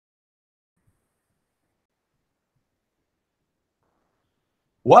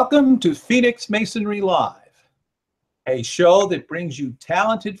Welcome to Phoenix Masonry Live, a show that brings you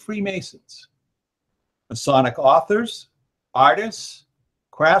talented Freemasons, Masonic authors, artists,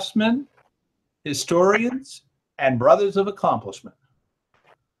 craftsmen, historians, and brothers of accomplishment.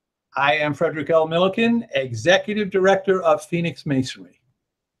 I am Frederick L. Milliken, Executive Director of Phoenix Masonry,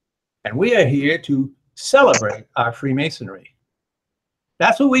 and we are here to celebrate our Freemasonry.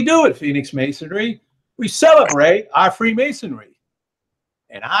 That's what we do at Phoenix Masonry. We celebrate our Freemasonry.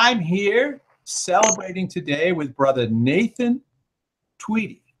 And I'm here celebrating today with Brother Natha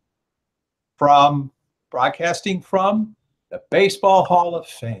Tweedie, broadcasting from the Baseball Hall of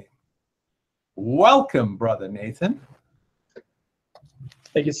Fame. Welcome, Brother Natha.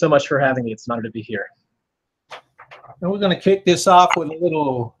 Thank you so much for having me. It's an honor to be here. And we're going to kick this off with a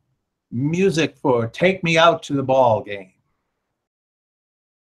little music for Take Me Out to the Ball Game.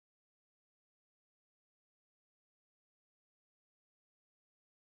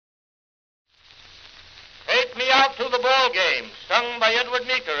 Take Me Out to the Ball Game, sung by Edward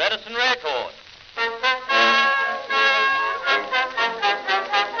Meeker, Edison Record.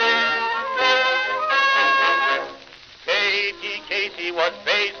 Katie Casey was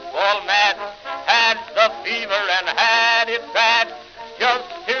baseball mad, had the fever and had it bad, just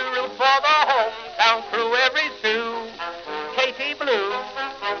to root for the hometown crew every Sue. Katie Blue.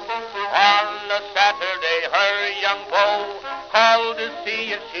 On a Saturday, her young beau called to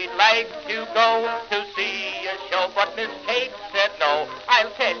see if she'd like to go to see a show, but Miss Kate said no.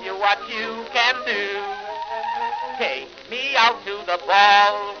 I'll tell you what you can do. Take me out to the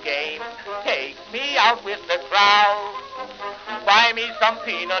ball game. Take me out with the crowd. Buy me some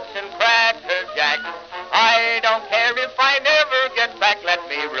peanuts and Cracker Jack. I don't care if I never get back. Let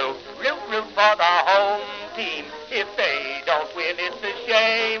me root for the home team. If they don't win, it's a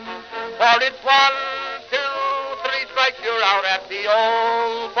shame. For it's 1, 2, 3 strikes, you're out at the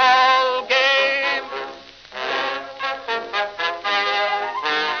old ball game.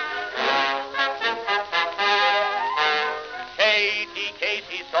 Katie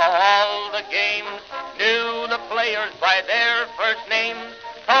Casey saw all the games, knew the players by their first names,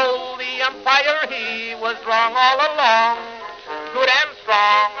 told the umpire he was wrong all along, good and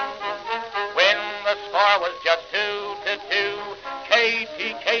strong. When the score was just 2-2,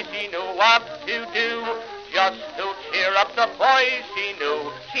 Katie Casey knew what to do. Just to cheer up the boys she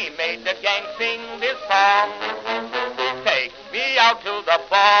knew, she made the gang sing this song. Take me out to the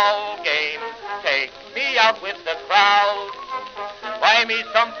ball game. Take me out with the crowd. Buy me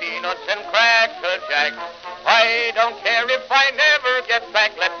some peanuts and Cracker Jack. I don't care if I never get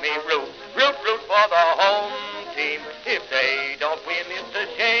back. Let me root for the home team. If they don't win, it's a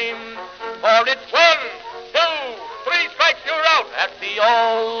shame. For it's 1, 2, 3 strikes, you're out at the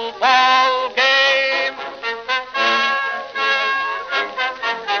old ball game.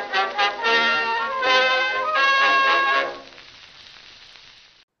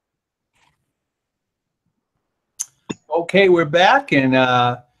 Okay, we're back, and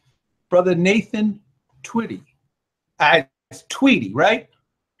Brother Natha Tweedie. Tweedie, right?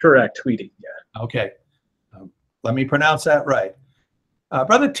 Correct, Tweedie, yeah. Okay. Let me pronounce that right.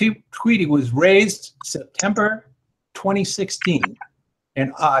 Brother Tweedie was raised September 2016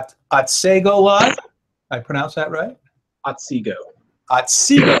 in Otsego Lodge. I pronounce that right? Otsego.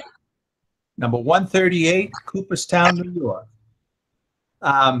 Otsego, number 138, Cooperstown, New York.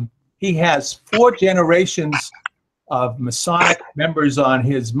 He has 4 generations of Masonic members on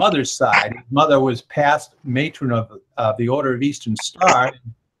his mother's side. His mother was past matron of the Order of Eastern Star.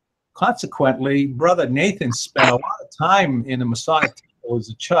 Consequently, Brother Natha spent a lot of time in the Masonic temple as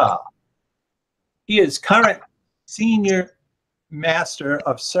a child. He is current Senior Master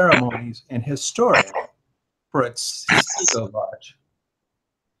of Ceremonies and Historian for Otsego Lodge.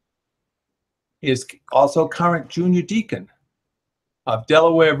 He is also current Junior Deacon of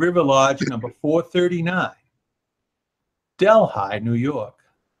Delaware River Lodge number 439, Delhi, New York.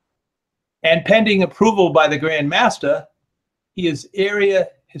 And pending approval by the Grand Master, he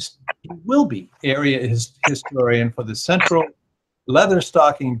will be area historian for the Central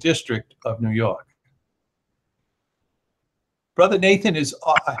Leatherstocking District of New York. Brother Natha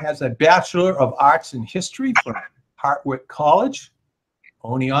has a Bachelor of Arts in History from Hartwick College,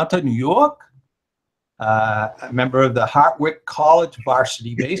 Oneonta, New York, a member of the Hartwick College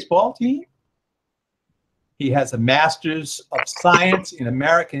varsity baseball team. He has a Master's of Science in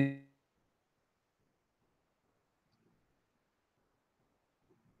American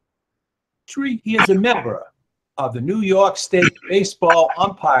History. He is a member of the New York State Baseball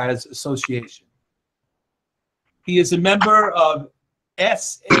Umpires Association. He is a member of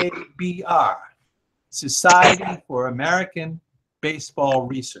SABR, Society for American baseball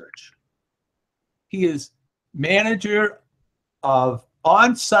research. He is manager of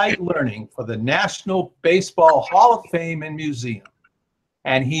on-site learning for the National Baseball Hall of Fame and Museum.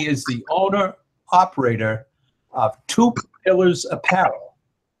 And he is the owner-operator of Two Pillars Apparel,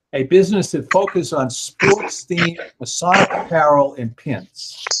 a business that focuses on sports-themed Masonic apparel and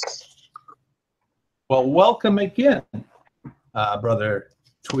pins. Well, welcome again, Brother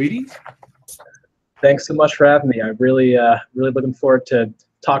Tweedie. Thanks so much for having me. I'm really looking forward to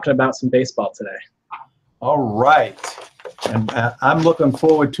talking about some baseball today. All right, and I'm looking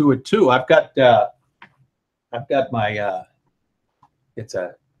forward to it too. I've got my it's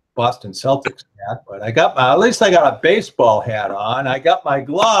a Boston Celtics hat, but at least I got a baseball hat on. I got my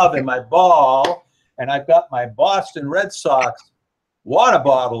glove and my ball, and I've got my Boston Red Sox water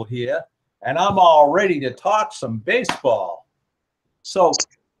bottle here, and I'm all ready to talk some baseball. So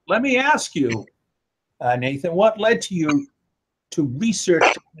let me ask you, Nathan, what led to you to research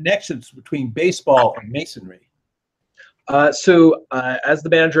the connections between baseball and Masonry? As the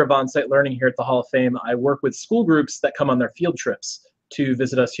manager of on-site learning here at the Hall of Fame, I work with school groups that come on their field trips to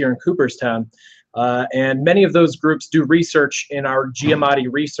visit us here in Cooperstown. And many of those groups do research in our Giamatti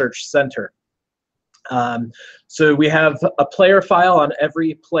Research Center. So we have a player file on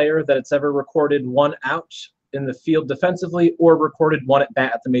every player that it's ever recorded one out in the field defensively or recorded one at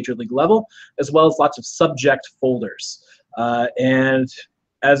bat at the major league level, as well as lots of subject folders. And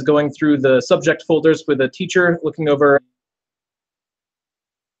as going through the subject folders with a teacher looking over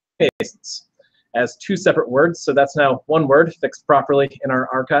Masons as two separate words, so that's now one word fixed properly in our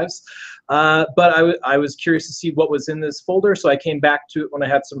archives. But I was curious to see what was in this folder, so I came back to it when I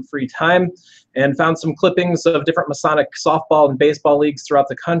had some free time and found some clippings of different Masonic softball and baseball leagues throughout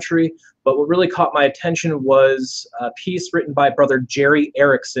the country. But what really caught my attention was a piece written by Brother Jerry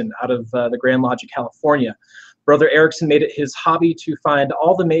Erickson out of the Grand Lodge of California. Brother Erickson made it his hobby to find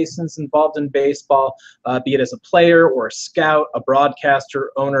all the Masons involved in baseball, be it as a player or a scout, a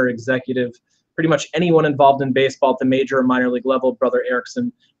broadcaster, owner, executive, pretty much anyone involved in baseball at the major or minor league level. Brother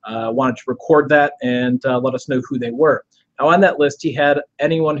Erickson wanted to record that and let us know who they were. Now on that list, he had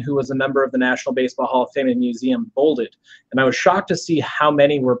anyone who was a member of the National Baseball Hall of Fame and Museum bolded. And I was shocked to see how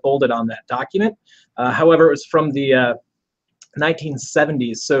many were bolded on that document. However, it was from the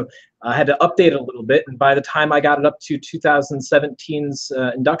 1970s, so I had to update it a little bit, and by the time I got it up to 2017's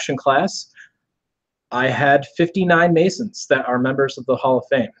induction class, I had 59 Masons that are members of the Hall of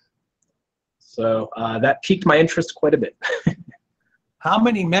Fame. So that piqued my interest quite a bit. How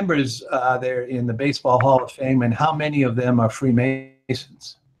many members are there in the Baseball Hall of Fame, and how many of them are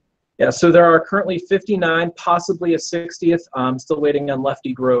Freemasons? Yeah, so there are currently 59, possibly a 60th. I'm still waiting on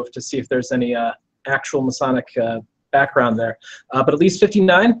Lefty Grove to see if there's any actual Masonic background there. But at least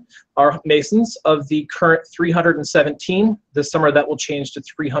 59 are Masons. Of the current 317, this summer that will change to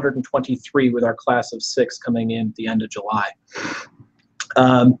 323 with our class of 6 coming in at the end of July.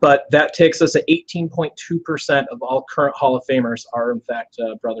 But that takes us at 18.2% of all current Hall of Famers are in fact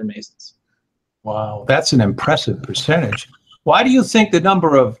Brother Masons. Wow, that's an impressive percentage. Why do you think the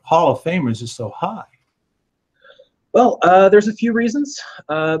number of Hall of Famers is so high? Well, there's a few reasons.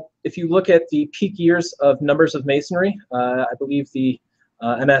 If you look at the peak years of numbers of Masonry, I believe the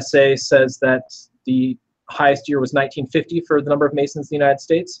MSA says that the highest year was 1950 for the number of Masons in the United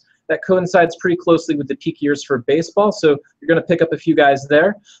States. That coincides pretty closely with the peak years for baseball, so you're going to pick up a few guys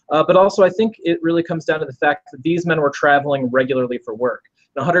there. But also I think it really comes down to the fact that these men were traveling regularly for work.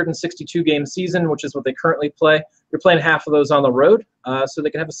 An 162-game season, which is what they currently play, you're playing half of those on the road, so they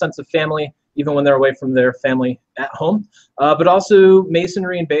can have a sense of family even when they're away from their family at home. But also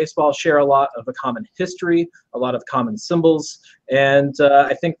Masonry and baseball share a lot of a common history, a lot of common symbols, and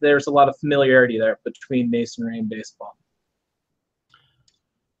I think there's a lot of familiarity there between Masonry and baseball.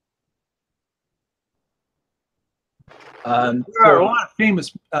 There are a lot of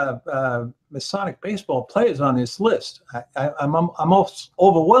famous Masonic baseball players on this list. I'm almost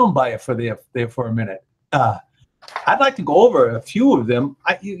overwhelmed by it for a minute. I'd like to go over a few of them.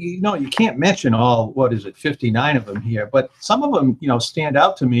 You know, you can't mention all, 59 of them here, but some of them, stand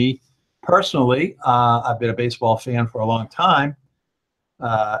out to me personally. I've been a baseball fan for a long time.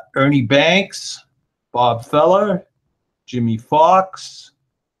 Ernie Banks, Bob Feller, Jimmy Fox,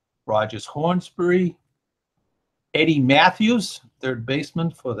 Rogers Hornsby, Eddie Matthews, third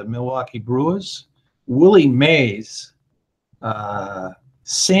baseman for the Milwaukee Brewers, Willie Mays,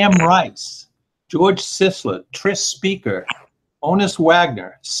 Sam Rice, George Sisler, Tris Speaker, Honus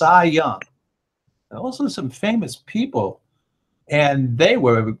Wagner, Cy Young. Those are some famous people, and they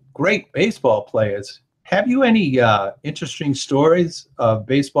were great baseball players. Have you any interesting stories of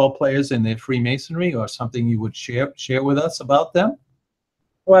baseball players and their Freemasonry, or something you would share with us about them?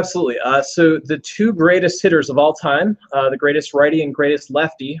 Oh, absolutely. So the two greatest hitters of all time, the greatest righty and greatest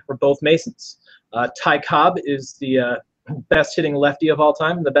lefty, were both Masons. Ty Cobb is the best hitting lefty of all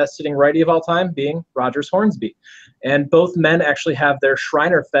time, and the best hitting righty of all time being Rogers Hornsby. And both men actually have their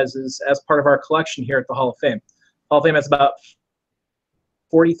Shriner fezzes as part of our collection here at the Hall of Fame. Hall of Fame has about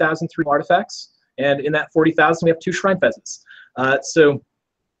 40,000 artifacts, and in that 40,000 we have 2 Shrine fezzes. So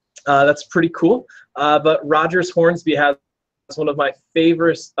that's pretty cool. But Rogers Hornsby has one of my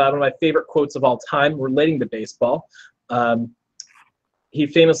favorite quotes of all time relating to baseball. He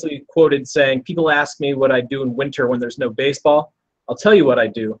famously quoted saying, "People ask me what I do in winter when there's no baseball. I'll tell you what I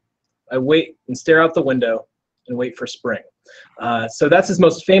do. I wait and stare out the window and wait for spring." So that's his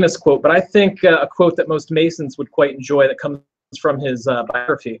most famous quote, but I think a quote that most Masons would quite enjoy that comes from his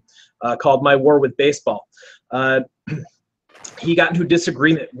biography called "My War with Baseball." He got into a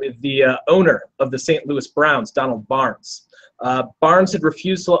disagreement with the owner of the St. Louis Browns, Donald Barnes. Barnes had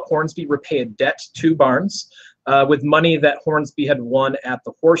refused to let Hornsby repay a debt to Barnes with money that Hornsby had won at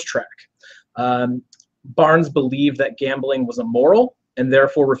the horse track. Barnes believed that gambling was immoral and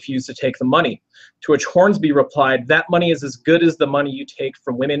therefore refused to take the money, to which Hornsby replied, "That money is as good as the money you take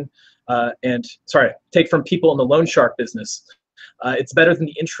from take from people in the loan shark business. It's better than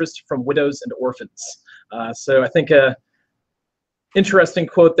the interest from widows and orphans." So I think a interesting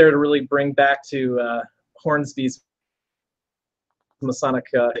quote there to really bring back to Hornsby's Masonic.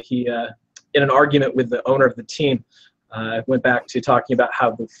 He in an argument with the owner of the team, went back to talking about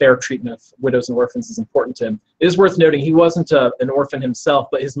how the fair treatment of widows and orphans is important to him. It is worth noting he wasn't an orphan himself,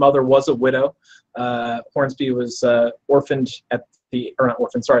 but his mother was a widow. Hornsby was orphaned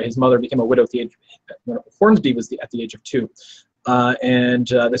his mother became a widow at the age Hornsby was at the age of 2. And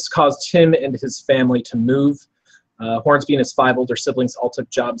this caused him and his family to move. Hornsby and his 5 older siblings all took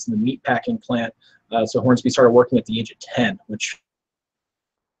jobs in the meat packing plant. So Hornsby started working at the age of 10, which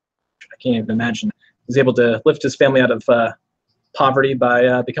I can't even imagine. He was able to lift his family out of poverty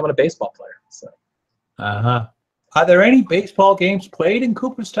by becoming a baseball player. So. Are there any baseball games played in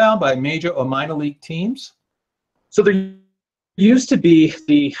Cooperstown by major or minor league teams? So there used to be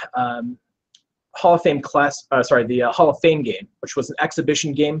the Hall of Fame Hall of Fame game, which was an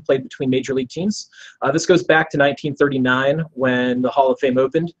exhibition game played between major league teams. This goes back to 1939 when the Hall of Fame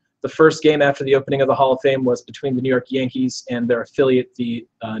opened. The first game after the opening of the Hall of Fame was between the New York Yankees and their affiliate, the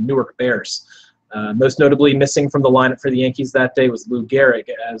Newark Bears. Most notably missing from the lineup for the Yankees that day was Lou Gehrig,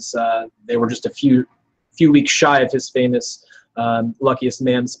 as they were just a few weeks shy of his famous luckiest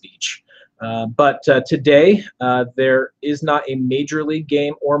man speech. But today, there is not a major league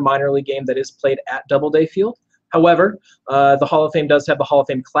game or minor league game that is played at Doubleday Field. However, the Hall of Fame does have the Hall of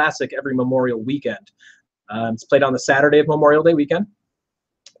Fame Classic every Memorial weekend. It's played on the Saturday of Memorial Day weekend.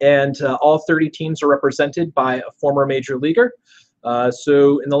 And all 30 teams are represented by a former major leaguer.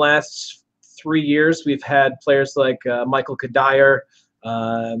 So in the last 3 years, we've had players like Michael Kadire,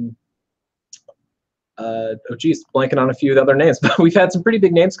 blanking on a few of the other names, but we've had some pretty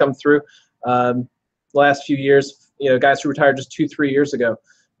big names come through the last few years, guys who retired just 2-3 years ago.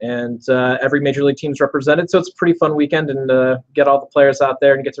 And every major league team's represented, so it's a pretty fun weekend, and get all the players out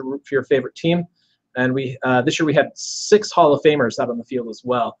there and get to root for your favorite team. And we this year we had 6 Hall of Famers out on the field as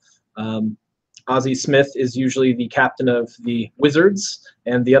well. Ozzie Smith is usually the captain of the Wizards,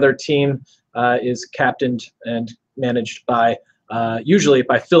 and the other team is captained and managed by usually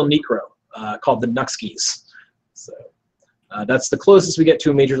by Phil Necro, called the Nuxkies. So that's the closest we get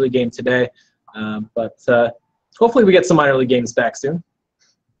to a major league game today. But hopefully we get some minor league games back soon.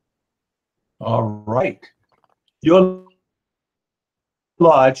 All right. Your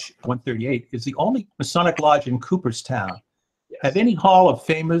lodge, 138, is the only Masonic lodge in Cooperstown. Yes. Have any Hall of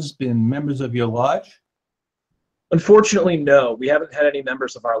Famers been members of your lodge? Unfortunately, no. We haven't had any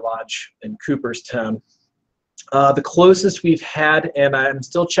members of our lodge in Cooperstown. The closest we've had, and I'm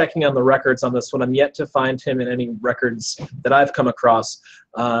still checking on the records on this one, I'm yet to find him in any records that I've come across,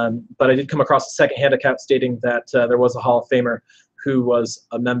 but I did come across a second-hand account stating that there was a Hall of Famer who was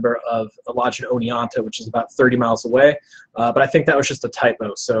a member of a lodge in Oneonta, which is about 30 miles away. But I think that was just a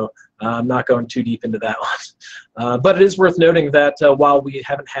typo, so I'm not going too deep into that one. But it is worth noting that while we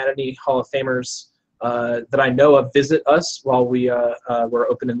haven't had any Hall of Famers that I know of visit us while we were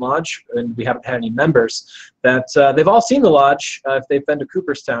open in lodge, and we haven't had any members, that they've all seen the lodge if they've been to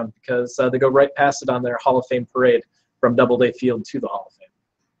Cooperstown, because they go right past it on their Hall of Fame parade from Doubleday Field to the Hall of Fame.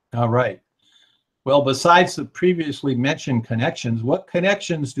 All right. Well, besides the previously mentioned connections, what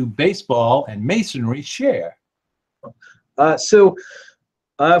connections do baseball and Masonry share? So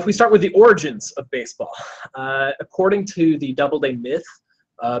If we start with the origins of baseball, according to the Doubleday myth,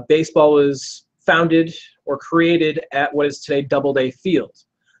 baseball was founded or created at what is today Doubleday Field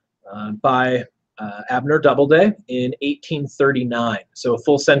by Abner Doubleday in 1839, so a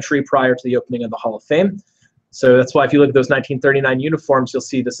full century prior to the opening of the Hall of Fame. So that's why if you look at those 1939 uniforms, you'll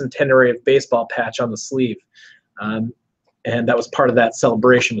see the centenary of baseball patch on the sleeve. And that was part of that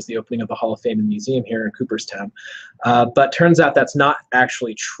celebration, was the opening of the Hall of Fame and Museum here in Cooperstown. But turns out that's not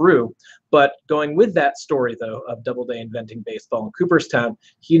actually true. But going with that story, though, of Doubleday inventing baseball in Cooperstown,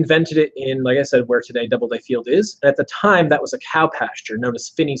 he invented it in, like I said, where today Doubleday Field is. And at the time, that was a cow pasture known as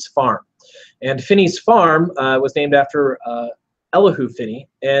Finney's Farm. And Finney's Farm was named after Elihu Finney,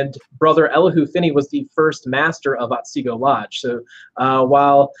 and brother Elihu Finney was the first master of Otsego Lodge. So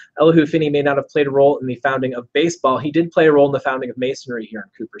while Elihu Finney may not have played a role in the founding of baseball, he did play a role in the founding of masonry here in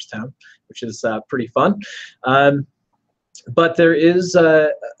Cooperstown, which is pretty fun. But there's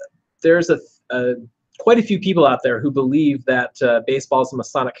quite a few people out there who believe that baseball is a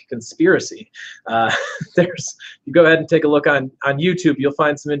Masonic conspiracy. You go ahead and take a look on YouTube, you'll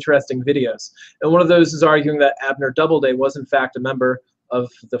find some interesting videos. And one of those is arguing that Abner Doubleday was in fact a member of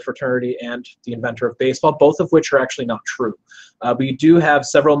the fraternity and the inventor of baseball, both of which are actually not true. We do have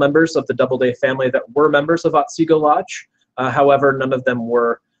several members of the Doubleday family that were members of Otsego Lodge. However, none of them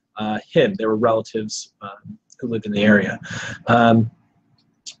were him. They were relatives who lived in the area.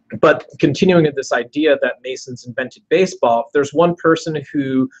 But continuing with this idea that Masons invented baseball, there's one person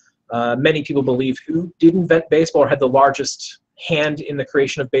who many people believe who did invent baseball or had the largest hand in the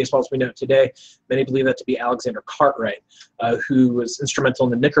creation of baseball as we know it today. Many believe that to be Alexander Cartwright, who was instrumental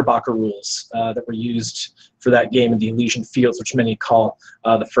in the Knickerbocker rules that were used for that game in the Elysian Fields, which many call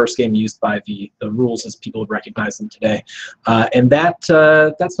the first game used by the rules as people would recognize them today. And that's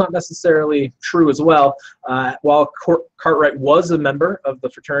not necessarily true as well. While Cartwright was a member of the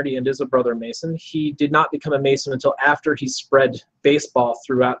fraternity and is a brother Mason, he did not become a Mason until after he spread baseball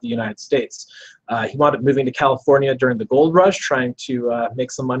throughout the United States. He wound up moving to California during the gold rush, trying to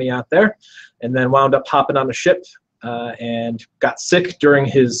make some money out there, and then wound up hopping on a ship and got sick during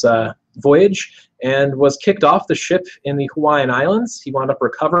his voyage and was kicked off the ship in the Hawaiian Islands. He wound up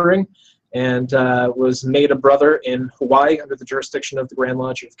recovering and was made a brother in Hawaii under the jurisdiction of the Grand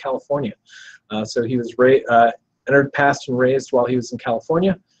Lodge of California. So he was entered, passed, and raised while he was in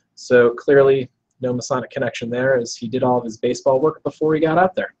California. So clearly no Masonic connection there, as he did all of his baseball work before he got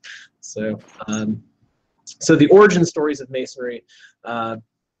out there. So, so the origin stories of Masonry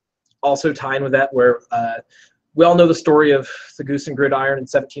also tie in with that, where we all know the story of the Goose and Gridiron in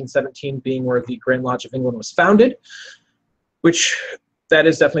 1717 being where the Grand Lodge of England was founded, which that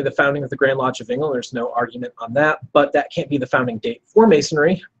is definitely the founding of the Grand Lodge of England. There's no argument on that, but that can't be the founding date for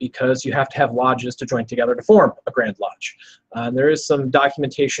Masonry because you have to have lodges to join together to form a Grand Lodge. There is some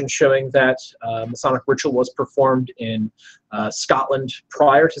documentation showing that Masonic ritual was performed in Scotland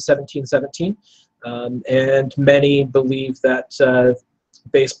prior to 1717, and many believe that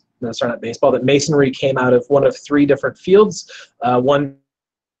that Masonry came out of one of three different fields, one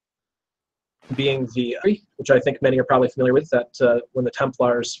being which I think many are probably familiar with, that when the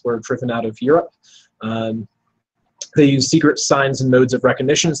Templars were driven out of Europe, they used secret signs and modes of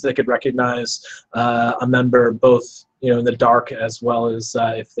recognition so they could recognize a member both in the dark as well as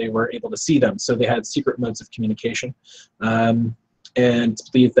if they were able to see them. So they had secret modes of communication. And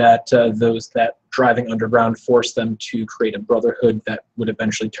believe that those that driving underground forced them to create a brotherhood that would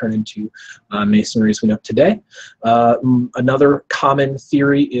eventually turn into Masonry as we know today. Another common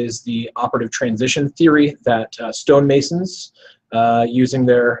theory is the operative transition theory, that stonemasons, using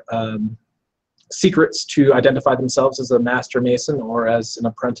their secrets to identify themselves as a master mason or as an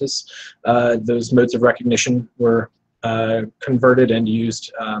apprentice, those modes of recognition were converted and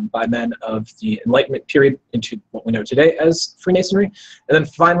used by men of the Enlightenment period into what we know today as Freemasonry. And then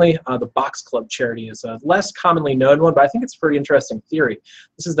finally, the Box Club charity is a less commonly known one, but I think it's a pretty interesting theory.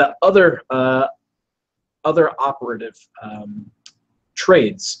 This is that other operative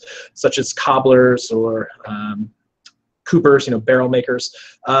trades, such as cobblers or coopers, barrel makers,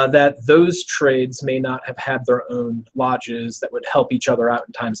 that those trades may not have had their own lodges that would help each other out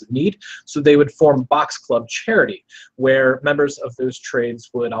in times of need. So they would form Box Club charity, where members of those trades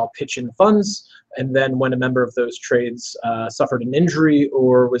would all pitch in funds, and then when a member of those trades suffered an injury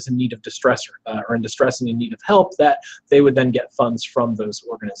or was in need of distress or in distress and in need of help, that they would then get funds from those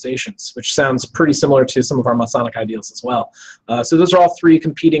organizations, which sounds pretty similar to some of our Masonic ideals as well. So those are all three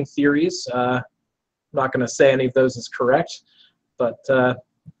competing theories. I'm not going to say any of those is correct, but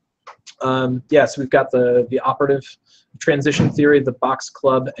yeah, so we've got the operative transition theory, the Box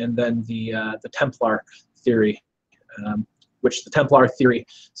Club, and then the Templar theory. which the Templar theory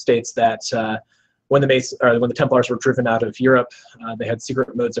states that when the Templars were driven out of Europe, they had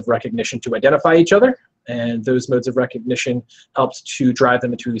secret modes of recognition to identify each other, and those modes of recognition helped to drive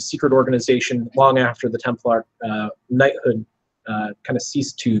them into a secret organization long after the Templar knighthood kind of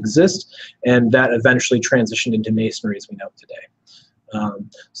ceased to exist, and that eventually transitioned into Masonry as we know it today.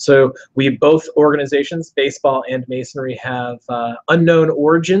 So both organizations, baseball and Masonry, have unknown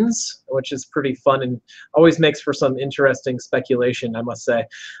origins, which is pretty fun and always makes for some interesting speculation, I must say.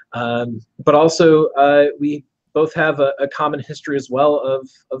 But also, we both have a common history as well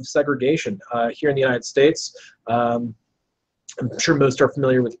of segregation. Here in the United States, I'm sure most are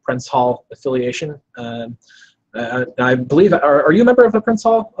familiar with Prince Hall affiliation. I believe, are you a member of the Prince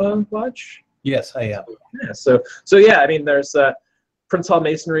Hall Lodge? Yes, I am. Yeah, so yeah, I mean, there's Prince Hall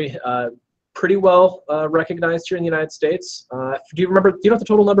Masonry, pretty well recognized here in the United States. Do you know what the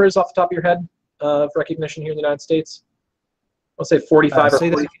total number is off the top of your head of recognition here in the United States? I'll say 45 or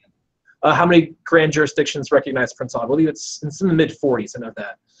 40. How many grand jurisdictions recognize Prince Hall? I believe it's in the mid-40s. I know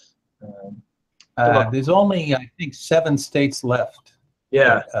that. There's only, I think, 7 states left.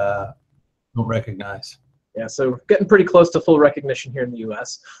 Yeah. That, don't recognize. Yeah, so getting pretty close to full recognition here in the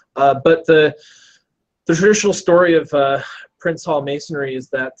U.S. But the traditional story of Prince Hall Masonry is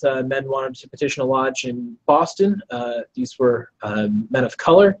that men wanted to petition a lodge in Boston. These were men of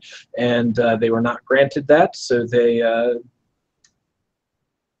color, and they were not granted that, so they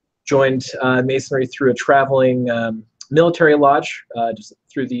joined Masonry through a traveling military lodge, just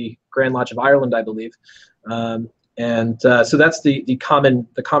through the Grand Lodge of Ireland, I believe. So that's the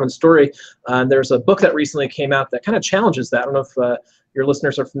common story. There's a book that recently came out that kind of challenges that. I don't know if your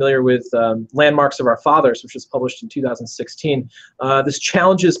listeners are familiar with Landmarks of Our Fathers, which was published in 2016. This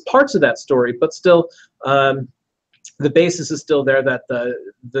challenges parts of that story, but still, the basis is still there that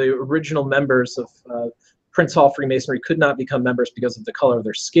the original members of Prince Hall Freemasonry could not become members because of the color of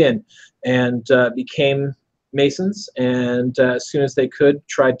their skin, and became Masons, and as soon as they could,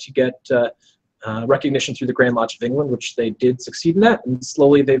 tried to get recognition through the Grand Lodge of England, which they did succeed in that, and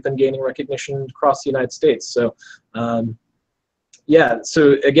slowly they've been gaining recognition across the United States. So yeah,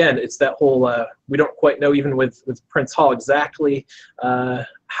 so again, it's that whole, we don't quite know even with Prince Hall exactly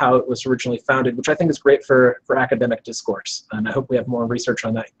how it was originally founded, which I think is great for academic discourse, and I hope we have more research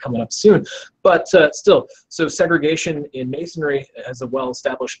on that coming up soon. But still, so segregation in Masonry has a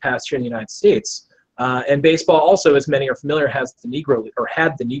well-established past here in the United States. And baseball also, as many are familiar, has the Negro, or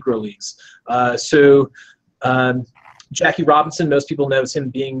had the Negro Leagues. Jackie Robinson, most people know him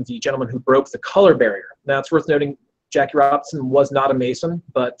being the gentleman who broke the color barrier. Now, it's worth noting Jackie Robinson was not a Mason,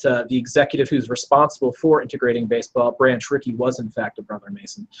 but the executive who's responsible for integrating baseball, Branch Rickey, was in fact a brother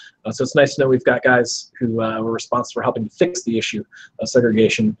Mason. So it's nice to know we've got guys who were responsible for helping to fix the issue of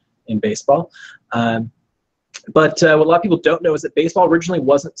segregation in baseball. But what a lot of people don't know is that baseball originally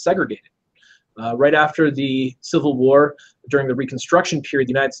wasn't segregated. Right after the Civil War, during the Reconstruction period,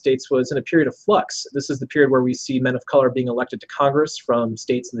 the United States was in a period of flux. This is the period where we see men of color being elected to Congress from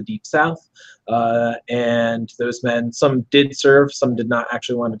states in the Deep South. And those men, some did serve, some did not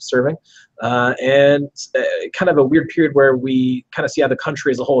actually wind up serving. And kind of a weird period where we kind of see how the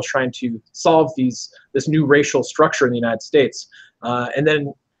country as a whole is trying to solve this new racial structure in the United States. And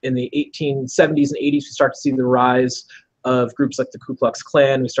then in the 1870s and 80s, we start to see the rise of groups like the Ku Klux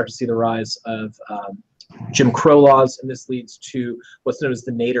Klan. We start to see the rise of Jim Crow laws, and this leads to what's known as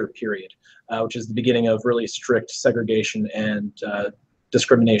the Nader period, which is the beginning of really strict segregation and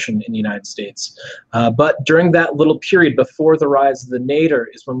discrimination in the United States. But during that little period before the rise of the Nader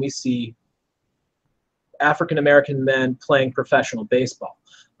is when we see African-American men playing professional baseball.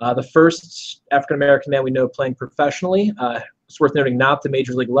 The first African-American man we know playing professionally, it's worth noting, not the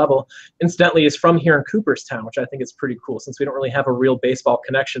major league level, incidentally, is from here in Cooperstown, which I think is pretty cool since we don't really have a real baseball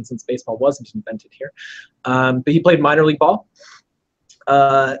connection since baseball wasn't invented here. But he played minor league ball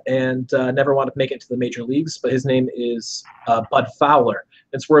and never wanted to make it to the major leagues, but his name is Bud Fowler.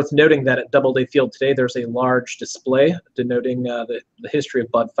 It's worth noting that at Doubleday Field today, there's a large display denoting the history of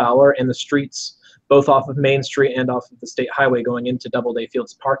Bud Fowler, and the streets both off of Main Street and off of the State Highway going into Doubleday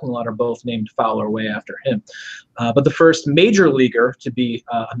Field's parking lot are both named Fowler way after him. But the first major leaguer to be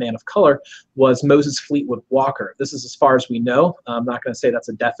a man of color was Moses Fleetwood Walker. This is as far as we know. I'm not going to say that's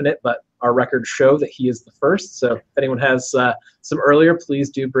a definite, but our records show that he is the first. So if anyone has some earlier,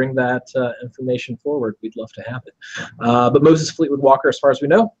 please do bring that information forward. We'd love to have it. But Moses Fleetwood Walker, as far as we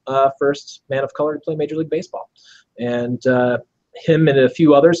know, first man of color to play Major League Baseball. And him and a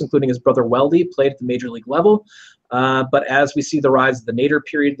few others, including his brother Weldy, played at the major league level. But as we see the rise of the Nader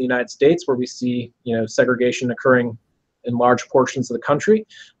period in the United States, where we see segregation occurring in large portions of the country.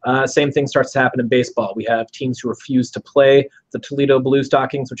 Same thing starts to happen in baseball. We have teams who refuse to play the Toledo Blue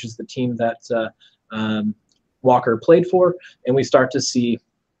Stockings, which is the team that Walker played for, and we start to see,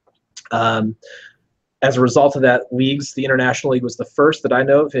 as a result of that, leagues. The International League was the first that I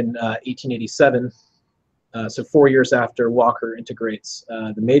know of in 1887. So 4 years after Walker integrates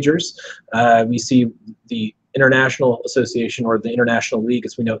the majors, we see the International Association, or the International League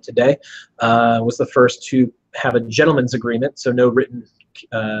as we know it today, was the first to have a gentleman's agreement, so no written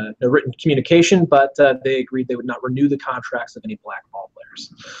communication, but they agreed they would not renew the contracts of any black ball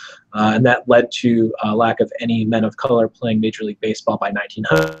players. And that led to a lack of any men of color playing Major League Baseball by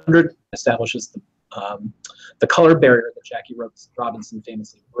 1900, establishes the color barrier that Jackie Robinson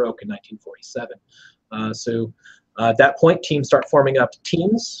famously broke in 1947. So at that point, teams start forming up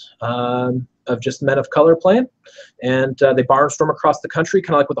teams of just men of color playing, and they barnstorm across the country,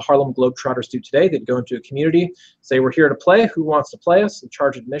 kind of like what the Harlem Globetrotters do today. They'd go into a community, say, we're here to play, who wants to play us, and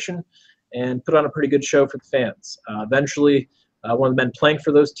charge admission, and put on a pretty good show for the fans. Eventually, one of the men playing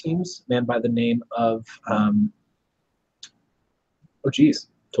for those teams, a man by the name of,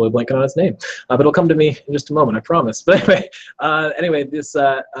 totally blanking on his name, but it'll come to me in just a moment, I promise. But anyway, this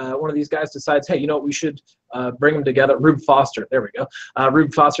one of these guys decides, hey, you know what, we should bring them together. Rube Foster, there we go.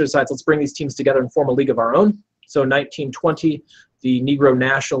 Rube Foster decides, let's bring these teams together and form a league of our own. So in 1920, the Negro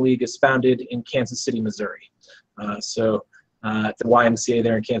National League is founded in Kansas City, Missouri. At the YMCA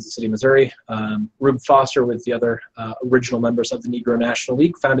there in Kansas City, Missouri. Rube Foster, with the other original members of the Negro National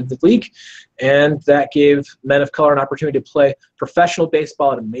League, founded the league, and that gave men of color an opportunity to play professional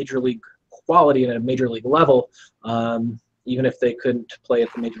baseball at a major league quality and at a major league level, even if they couldn't play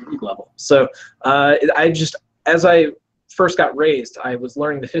at the major league level. So as I first got raised, I was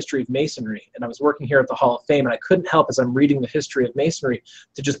learning the history of Masonry, and I was working here at the Hall of Fame, and I couldn't help, as I'm reading the history of Masonry,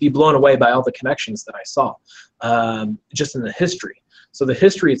 to just be blown away by all the connections that I saw just in the history. So the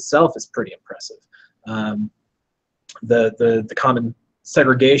history itself is pretty impressive. The common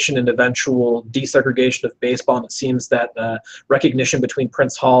segregation and eventual desegregation of baseball, and it seems that recognition between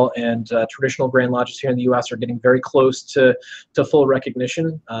Prince Hall and traditional Grand Lodges here in the U.S. are getting very close to full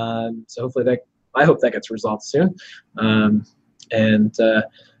recognition. So hopefully I hope that gets resolved soon.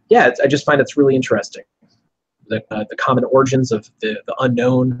 Yeah, I just find it's really interesting. The common origins of the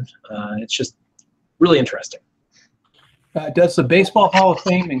unknown. It's just really interesting. Does the Baseball Hall of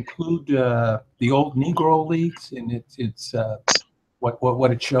Fame include the old Negro leagues in its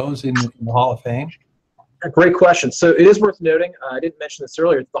what it shows in the Hall of Fame? Great question. So it is worth noting, I didn't mention this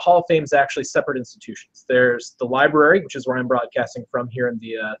earlier, the Hall of Fame is actually separate institutions. There's the library, which is where I'm broadcasting from here in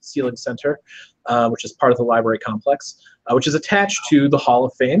the Seelig Center, which is part of the library complex, which is attached to the Hall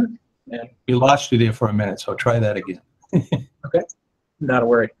of Fame. And we lost you there for a minute, so try that again. Okay, not a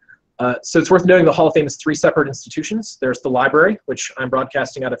worry. So it's worth noting the Hall of Fame is 3 separate institutions. There's the library, which I'm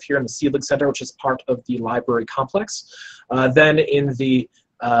broadcasting out of here in the Seelig Center, which is part of the library complex. Then in the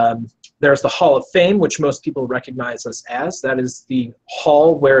there's the Hall of Fame, which most people recognize us as. That is the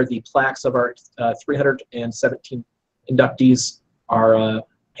hall where the plaques of our 317 inductees are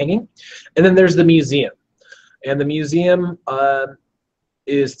hanging. And then there's the museum. And the museum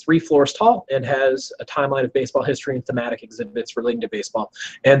is 3 floors tall and has a timeline of baseball history and thematic exhibits relating to baseball.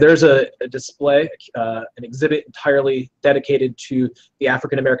 And there's a display, an exhibit entirely dedicated to the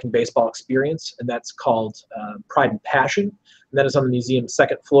African-American baseball experience, and that's called Pride and Passion. And that is on the museum's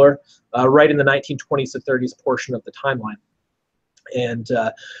 2nd floor, right in the 1920s to 30s portion of the timeline. And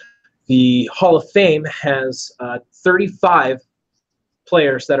the Hall of Fame has 35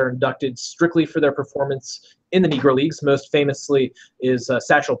 players that are inducted strictly for their performance in the Negro Leagues. Most famously is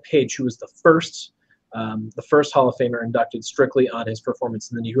Satchel Paige, who was the first Hall of Famer inducted strictly on his performance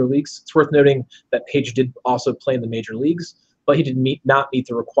in the Negro Leagues. It's worth noting that Paige did also play in the major leagues, but he did not meet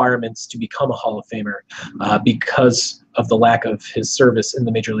the requirements to become a Hall of Famer because of the lack of his service in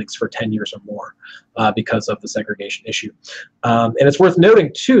the major leagues for 10 years or more because of the segregation issue. And it's worth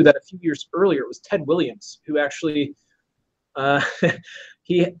noting, too, that a few years earlier, it was Ted Williams who actually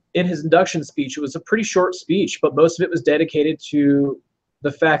in his induction speech, it was a pretty short speech, but most of it was dedicated to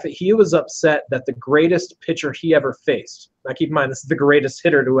the fact that he was upset that the greatest pitcher he ever faced, now keep in mind this is the greatest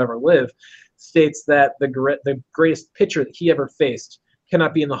hitter to ever live, states that the greatest pitcher that he ever faced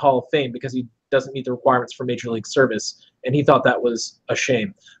cannot be in the Hall of Fame because he doesn't meet the requirements for major league service, and he thought that was a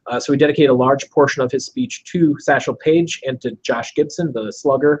shame. So he dedicated a large portion of his speech to Satchel Paige and to Josh Gibson, the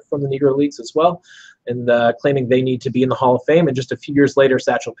slugger from the Negro Leagues as well, and claiming they need to be in the Hall of Fame. And just a few years later,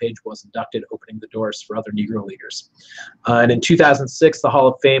 Satchel Paige was inducted, opening the doors for other Negro Leaguers. And in 2006, the Hall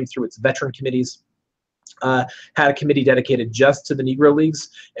of Fame, through its veteran committees, had a committee dedicated just to the Negro Leagues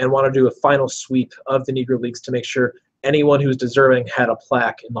and wanted to do a final sweep of the Negro Leagues to make sure anyone who was deserving had a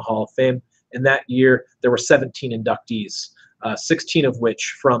plaque in the Hall of Fame. And that year, there were 17 inductees, 16 of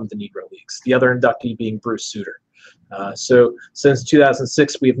which from the Negro Leagues, the other inductee being Bruce Sutter. So since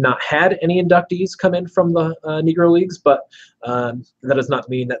 2006, we have not had any inductees come in from the Negro Leagues, but that does not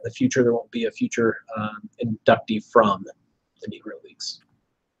mean that in the future there won't be a future inductee from the Negro Leagues.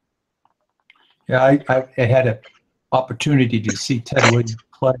 Yeah, I had an opportunity to see Ted Williams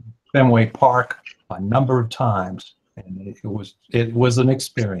play Fenway Park a number of times, and it was an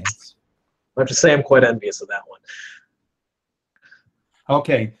experience. I have to say I'm quite envious of that one.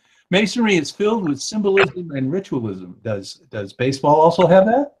 Okay, Masonry is filled with symbolism and ritualism. Does baseball also have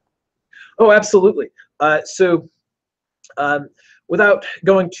that? Oh, absolutely. Without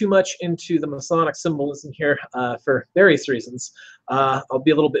going too much into the Masonic symbolism here, for various reasons, I'll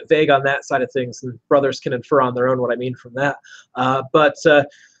be a little bit vague on that side of things, and brothers can infer on their own what I mean from that.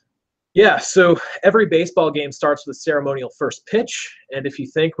 Yeah, so every baseball game starts with a ceremonial first pitch, and if you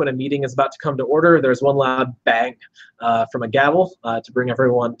think when a meeting is about to come to order, there's one loud bang from a gavel to bring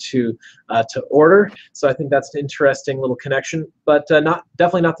everyone to order. So I think that's an interesting little connection, but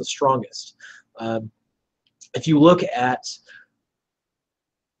definitely not the strongest. If you look at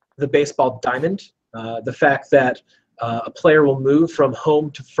the baseball diamond, the fact that a player will move from home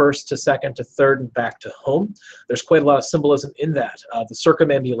to first to second to third and back to home. There's quite a lot of symbolism in that. The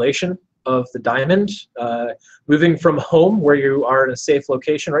circumambulation of the diamond, moving from home where you are in a safe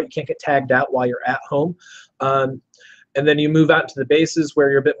location, right? You can't get tagged out while you're at home. And then you move out to the bases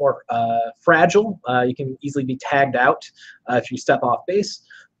where you're a bit more fragile. You can easily be tagged out if you step off base.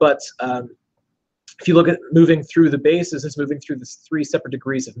 But if you look at moving through the bases, it's moving through the 3 separate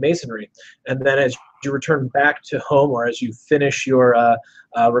degrees of masonry. And then as you return back to home, or as you finish your,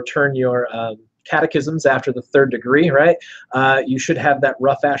 return your catechisms after the 3rd degree, right, you should have that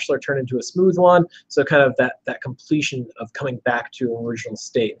rough ashlar turn into a smooth one. So kind of that completion of coming back to an original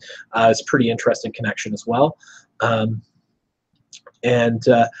state is a pretty interesting connection as well.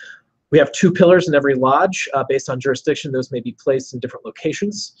 We have 2 pillars in every lodge. Based on jurisdiction, those may be placed in different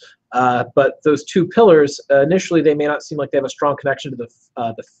locations. But those 2 pillars, initially, they may not seem like they have a strong connection to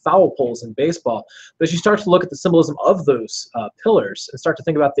the foul poles in baseball. But as you start to look at the symbolism of those pillars and start to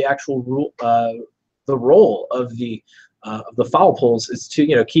think about the actual the role of the foul poles is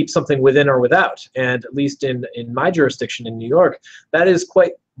to keep something within or without. And at least in my jurisdiction in New York, that is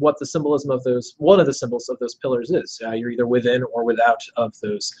quite what the symbolism of those, one of the symbols of those pillars is. You're either within or without of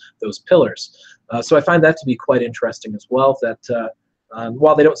those pillars. So I find that to be quite interesting as well, that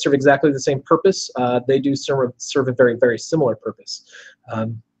while they don't serve exactly the same purpose, they do serve a very, very similar purpose.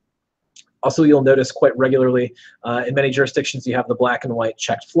 Also, you'll notice quite regularly in many jurisdictions you have the black and white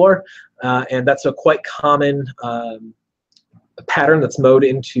checked floor, and that's a quite common pattern that's mowed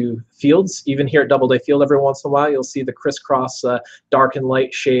into fields. Even here at Doubleday Field, every once in a while, you'll see the crisscross dark and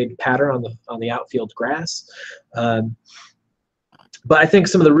light shade pattern on the outfield grass. But I think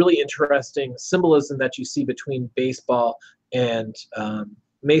some of the really interesting symbolism that you see between baseball and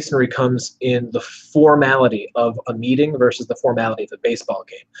masonry comes in the formality of a meeting versus the formality of a baseball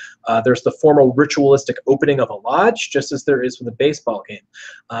game. There's the formal ritualistic opening of a lodge, just as there is with a baseball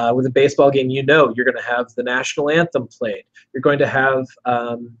game. With a baseball game, you're going to have the national anthem played. You're going to have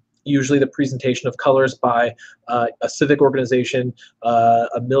usually the presentation of colors by a civic organization,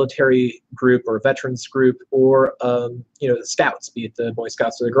 a military group or a veterans group, or the Scouts, be it the Boy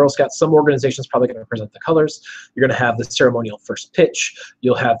Scouts or the Girl Scouts. Some organizations probably going to present the colors. You're going to have the ceremonial first pitch.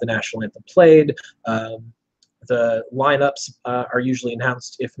 You'll have the national anthem played. The lineups are usually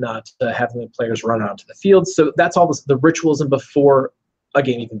announced, if not having the players run onto the field. So that's all the ritualism before a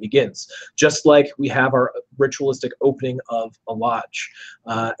game even begins, just like we have our ritualistic opening of a lodge.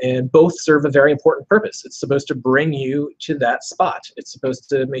 And both serve a very important purpose. It's supposed to bring you to that spot. It's supposed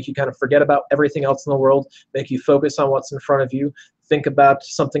to make you kind of forget about everything else in the world, make you focus on what's in front of you, think about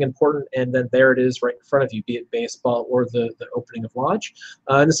something important, and then there it is right in front of you, be it baseball or the opening of lodge.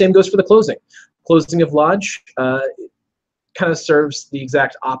 And the same goes for the closing. Closing of lodge kind of serves the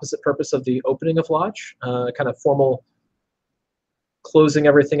exact opposite purpose of the opening of lodge, kind of formal closing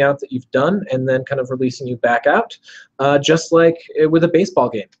everything out that you've done and then kind of releasing you back out, just like with a baseball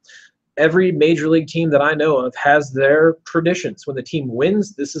game. Every major league team that I know of has their traditions. When the team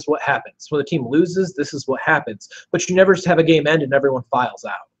wins, this is what happens. When the team loses, this is what happens. But you never just have a game end and everyone files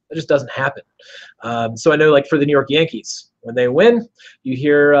out. It just doesn't happen. So I know, like for the New York Yankees, when they win, you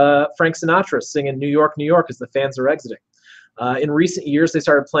hear Frank Sinatra singing "New York, New York" as the fans are exiting. In recent years, they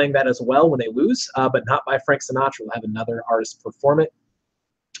started playing that as well when they lose, but not by Frank Sinatra. We'll have another artist perform it.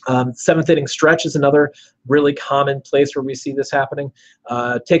 7th inning stretch is another really common place where we see this happening.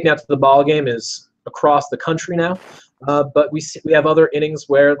 Taking out to the ball game is across the country now. But we have other innings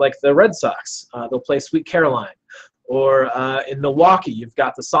where, like the Red Sox, they'll play Sweet Caroline. Or in Milwaukee, you've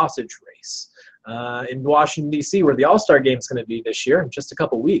got the sausage race. In Washington, D.C., where the All-Star Game is going to be this year in just a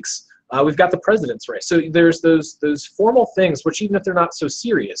couple weeks, we've got the President's Race. So there's those formal things, which even if they're not so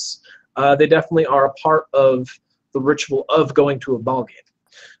serious, they definitely are a part of the ritual of going to a ball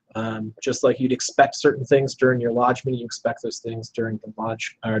game. Just like you'd expect certain things during your lodge meeting, you expect those things during the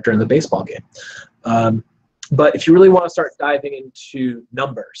lodge or during the baseball game. But if you really want to start diving into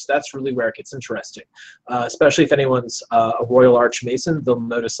numbers, that's really where it gets interesting. Especially if anyone's a Royal Arch Mason, they'll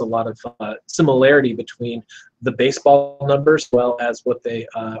notice a lot of similarity between the baseball numbers as well as what they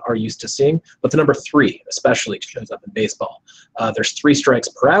are used to seeing. But the number 3 especially shows up in baseball. There's 3 strikes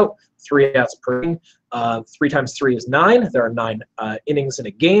per out, 3 outs per inning. 3 times 3 is 9. There are 9 innings in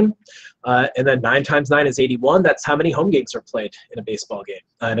a game. And then 9 times 9 is 81. That's how many home games are played in a baseball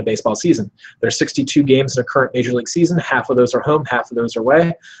game, in a baseball season. There's 62 games in a current Major League season. Half of those are home, half of those are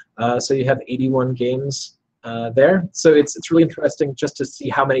away. So you have 81 games there. So it's really interesting just to see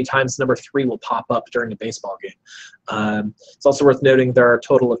how many times number 3 will pop up during a baseball game. It's also worth noting there are a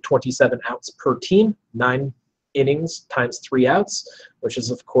total of 27 outs per team, 9 innings times 3 outs, which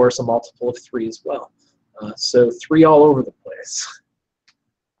is, of course, a multiple of 3 as well. So 3 all over the place.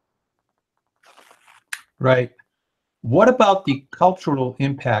 Right. What about the cultural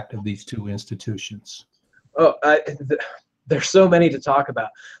impact of these 2 institutions? Oh, there's so many to talk about.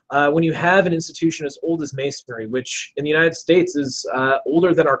 When you have an institution as old as Masonry, which in the United States is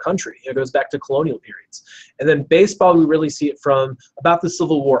older than our country, it goes back to colonial periods. And then baseball, we really see it from about the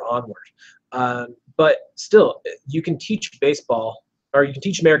Civil War onward. But still, you can teach baseball, or you can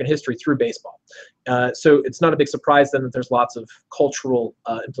teach American history through baseball. So it's not a big surprise then that there's lots of cultural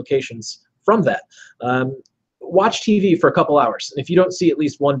implications from that. Watch TV for a couple hours, and if you don't see at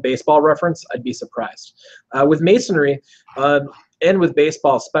least one baseball reference, I'd be surprised. With Masonry, and with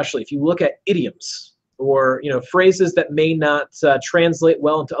baseball especially, if you look at idioms or phrases that may not translate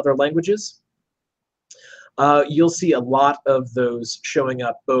well into other languages, you'll see a lot of those showing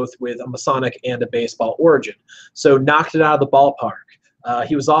up both with a Masonic and a baseball origin. So knocked it out of the ballpark.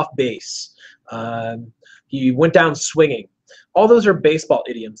 He was off base. He went down swinging. All those are baseball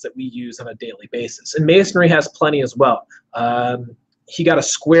idioms that we use on a daily basis. And Masonry has plenty as well. He got a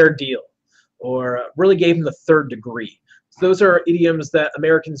square deal, or really gave him the 3rd degree. So those are idioms that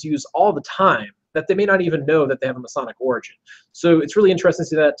Americans use all the time that they may not even know that they have a Masonic origin. So it's really interesting to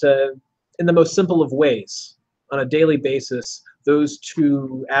see that in the most simple of ways, on a daily basis, those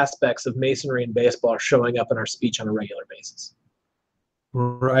 2 aspects of Masonry and baseball are showing up in our speech on a regular basis.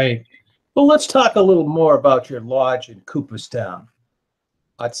 Right. Well, let's talk a little more about your lodge in Cooperstown,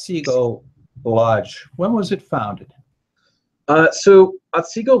 Otsego Lodge. When was it founded? So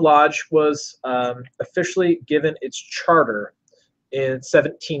Otsego Lodge was officially given its charter in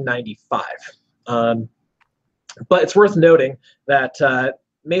 1795. But it's worth noting that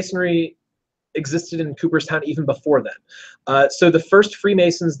Masonry existed in Cooperstown even before then. So the first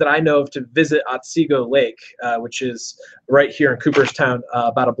Freemasons that I know of to visit Otsego Lake, which is right here in Cooperstown,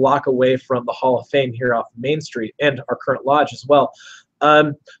 about a block away from the Hall of Fame here off Main Street, and our current lodge as well.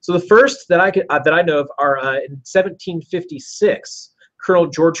 So the first that I know of are in 1756. Colonel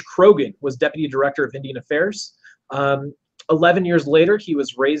George Croghan was Deputy Director of Indian Affairs. 11 years later, he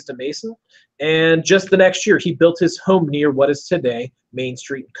was raised a Mason, and just the next year, he built his home near what is today Main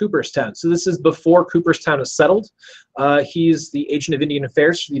Street in Cooperstown. So this is before Cooperstown is settled. He's the agent of Indian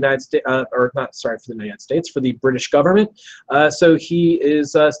Affairs for the United States, for the United States, for the British government. So he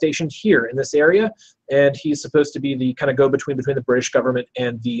is stationed here in this area, and he's supposed to be the kind of go-between between the British government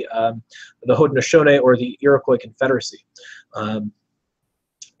and the Haudenosaunee, or the Iroquois Confederacy.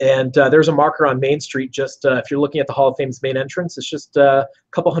 And there's a marker on Main Street, just if you're looking at the Hall of Fame's main entrance, it's just a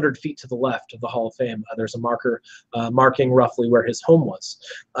couple hundred feet to the left of the Hall of Fame. There's a marker marking roughly where his home was.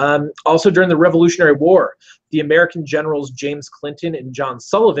 Also during the Revolutionary War, the American generals James Clinton and John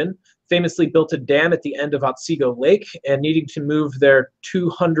Sullivan famously built a dam at the end of Otsego Lake, and needing to move their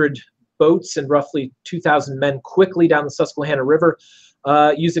 200 boats and roughly 2,000 men quickly down the Susquehanna River,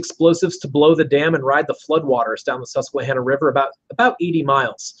 use explosives to blow the dam and ride the floodwaters down the Susquehanna River about 80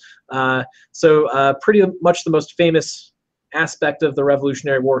 miles. So pretty much the most famous aspect of the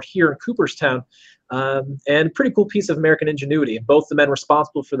Revolutionary War here in Cooperstown, and pretty cool piece of American ingenuity. And both the men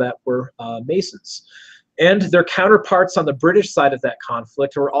responsible for that were Masons. And their counterparts on the British side of that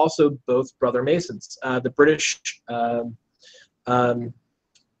conflict were also both brother Masons. The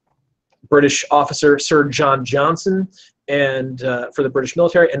British officer Sir John Johnson, and for the British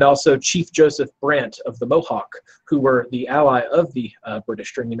military, and also Chief Joseph Brant of the Mohawk, who were the ally of the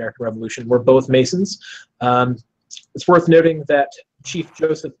British during the American Revolution, were both Masons. It's worth noting that Chief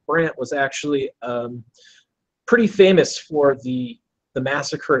Joseph Brant was actually pretty famous for the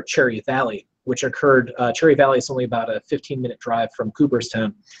massacre at Cherry Valley, which occurred. Cherry Valley is only about a 15-minute drive from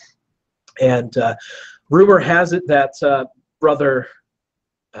Cooperstown. And rumor has it that Brother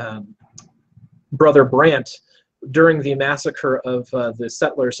Brant, during the massacre of the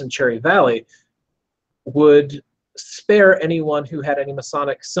settlers in Cherry Valley, would spare anyone who had any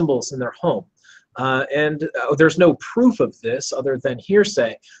Masonic symbols in their home. There's no proof of this other than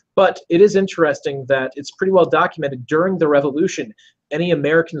hearsay, but it is interesting that it's pretty well documented during the Revolution, any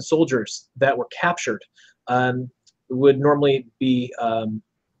American soldiers that were captured would normally be,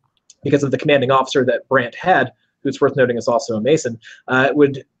 because of the commanding officer that Brant had, who it's worth noting is also a Mason,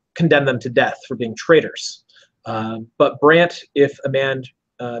 would condemn them to death for being traitors. But Brant, if a man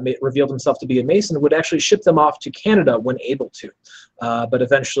revealed himself to be a Mason, would actually ship them off to Canada when able to. But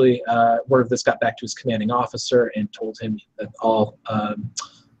eventually, word of this got back to his commanding officer and told him that all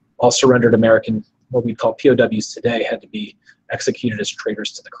surrendered American, what we call POWs today, had to be executed as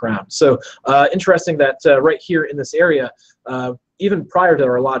traitors to the crown. So interesting that right here in this area, even prior to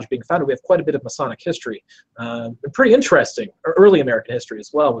our lodge being founded, we have quite a bit of Masonic history. And pretty interesting, early American history as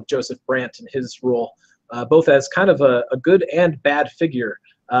well, with Joseph Brant and his role, both as kind of a good and bad figure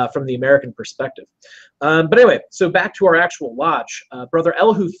from the American perspective. But anyway, so back to our actual lodge. Brother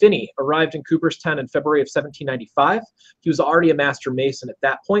Elihu Finney arrived in Cooperstown in February of 1795. He was already a Master Mason at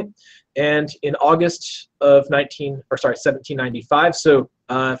that point. And in August of 1795, so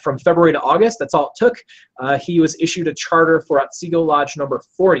from February to August, that's all it took, he was issued a charter for Otsego Lodge number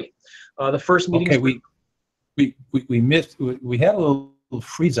 40. The first meeting. Okay, we missed. We had a little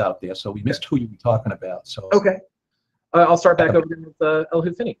freeze out there, so we missed who you were talking about. So okay, I'll start back over with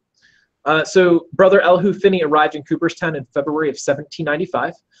Elihu Finney. So Brother Elihu Finney arrived in Cooperstown in February of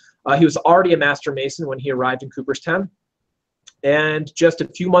 1795. He was already a Master Mason when he arrived in Cooperstown. And just a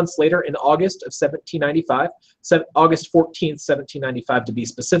few months later, in August of 1795, August 14th, 1795 to be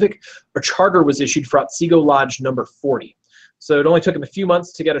specific, a charter was issued for Otsego Lodge number 40. So it only took him a few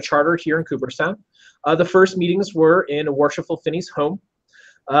months to get a charter here in Cooperstown. The first meetings were in Worshipful Finney's home.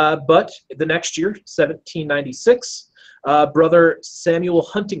 But the next year, 1796, Brother Samuel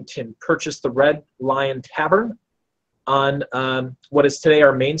Huntington purchased the Red Lion Tavern on what is today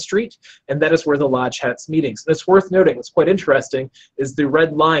our Main Street, and that is where the lodge had its meetings. And it's worth noting, what's quite interesting, is the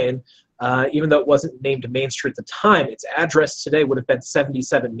Red Lion, even though it wasn't named Main Street at the time, its address today would have been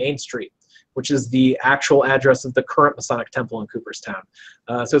 77 Main Street, which is the actual address of the current Masonic Temple in Cooperstown.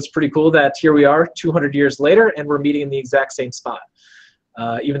 So it's pretty cool that here we are 200 years later, and we're meeting in the exact same spot,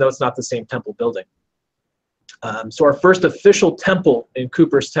 even though it's not the same temple building. So our first official temple in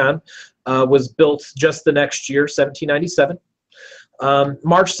Cooperstown was built just the next year, 1797.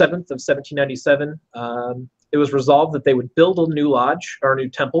 March 7th of 1797, it was resolved that they would build a new lodge, or a new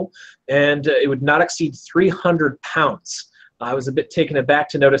temple, and it would not exceed 300 pounds. I was a bit taken aback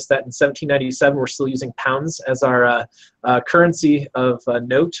to notice that in 1797 we're still using pounds as our currency of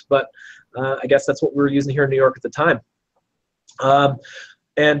note, but I guess that's what we were using here in New York at the time.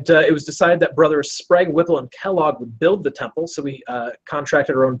 And it was decided that brothers Sprague, Whipple, and Kellogg would build the temple, so we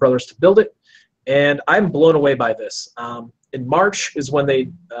contracted our own brothers to build it, and I'm blown away by this. In March is when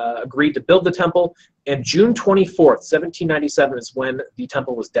they agreed to build the temple, and June 24th, 1797 is when the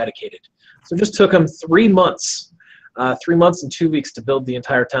temple was dedicated. So it just took them 3 months, 3 months and 2 weeks to build the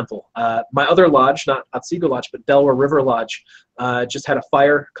entire temple. My other lodge, not Otsego Lodge, but Delaware River Lodge, just had a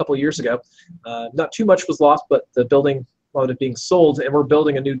fire a couple years ago. Not too much was lost, but the building wound up being sold, and we're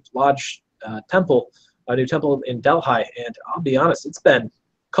building a new lodge temple, a new temple in Delhi. And I'll be honest, it's been a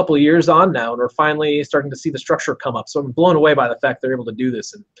couple of years on now, and we're finally starting to see the structure come up. So I'm blown away by the fact they're able to do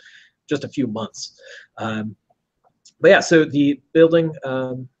this in just a few months. But yeah, so the building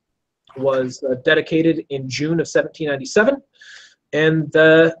was dedicated in June of 1797, and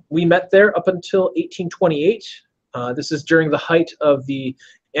we met there up until 1828. This is during the height of the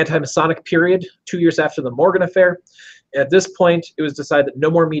anti-Masonic period, 2 years after the Morgan Affair. At this point, it was decided that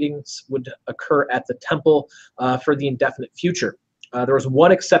no more meetings would occur at the temple for the indefinite future. There was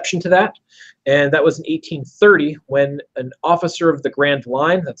one exception to that, and that was in 1830 when an officer of the Grand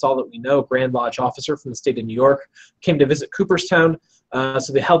Line, that's all that we know, Grand Lodge officer from the state of New York, came to visit Cooperstown.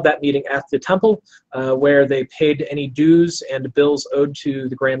 So they held that meeting at the temple where they paid any dues and bills owed to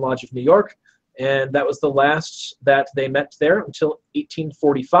the Grand Lodge of New York. And that was the last that they met there until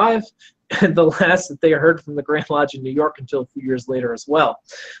 1845, and the last that they heard from the Grand Lodge in New York until a few years later as well.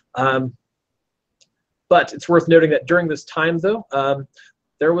 But it's worth noting that during this time, though,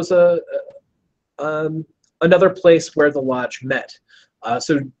 there was another place where the lodge met.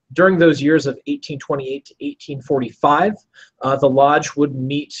 So during those years of 1828 to 1845, the lodge would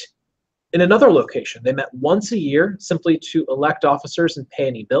meet in another location. They met once a year simply to elect officers and pay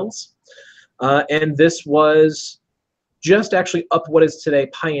any bills. And this was just actually up what is today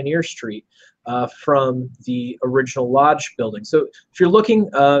Pioneer Street from the original lodge building. So if you're looking,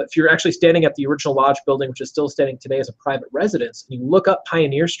 if you're actually standing at the original lodge building, which is still standing today as a private residence, and you look up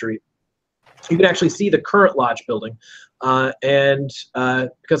Pioneer Street, you can actually see the current lodge building.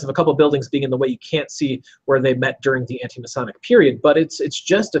 Because of a couple buildings being in the way, you can't see where they met during the anti-Masonic period, but it's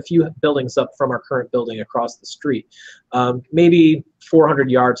just a few buildings up from our current building across the street, maybe 400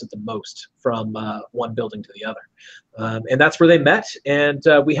 yards at the most from one building to the other. And that's where they met, and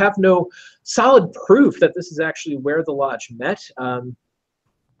we have no solid proof that this is actually where the lodge met.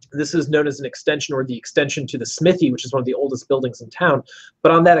 This is known as an extension, or the extension to the smithy, which is one of the oldest buildings in town.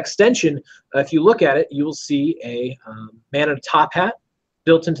 But on that extension, if you look at it, you will see a man in a top hat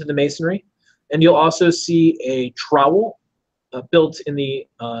built into the masonry. And you'll also see a trowel built in the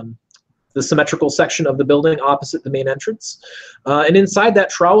symmetrical section of the building opposite the main entrance. And inside that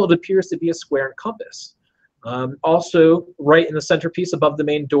trowel, it appears to be a square and compass. Also, right in the centerpiece above the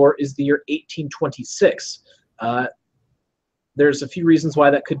main door is the year 1826. There's a few reasons why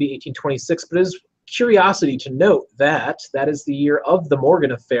that could be 1826, but it is curiosity to note that that is the year of the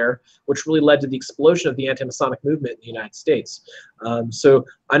Morgan Affair, which really led to the explosion of the anti-Masonic movement in the United States. So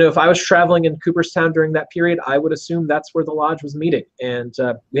I know if I was traveling in Cooperstown during that period, I would assume that's where the lodge was meeting. And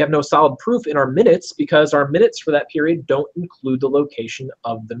we have no solid proof in our minutes, because our minutes for that period don't include the location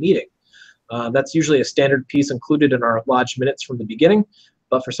of the meeting. That's usually a standard piece included in our lodge minutes from the beginning,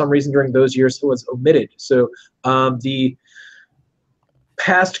 but for some reason during those years it was omitted. So the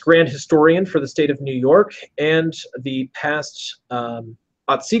past Grand Historian for the state of New York and the past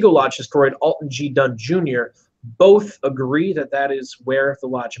Otsego Lodge historian Alton G. Dunn Jr. both agree that that is where the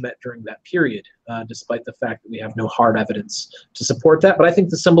lodge met during that period, despite the fact that we have no hard evidence to support that. But I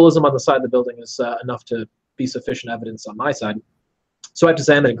think the symbolism on the side of the building is enough to be sufficient evidence on my side. So I have to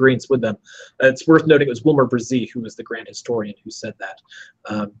say I'm in agreement with them. It's worth noting it was Wilmer Brzee who was the Grand Historian who said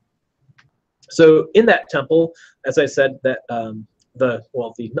that. So in that temple, as I said, that the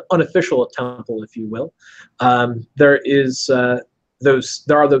unofficial temple, if you will, there are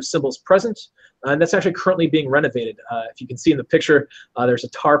those symbols present, and that's actually currently being renovated. If you can see in the picture, there's a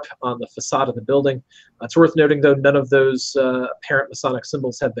tarp on the facade of the building. It's worth noting, though, none of those apparent Masonic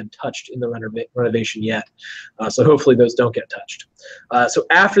symbols have been touched in the renovation yet, so hopefully those don't get touched. So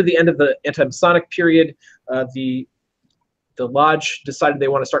after the end of the anti-Masonic period, the lodge decided they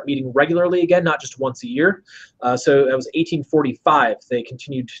want to start meeting regularly again, not just once a year. So that was 1845. They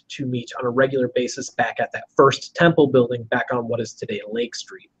continued to meet on a regular basis back at that first temple building back on what is today Lake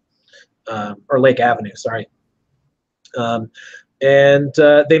Street, or Lake Avenue, sorry.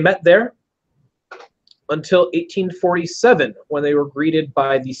 They met there until 1847, when they were greeted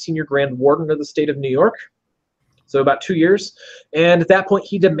by the senior grand warden of the state of New York. So about 2 years. And at that point,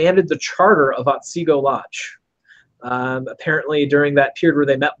 he demanded the charter of Otsego Lodge. Apparently during that period where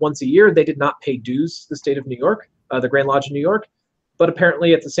they met once a year, they did not pay dues to the state of New York, the Grand Lodge in New York, but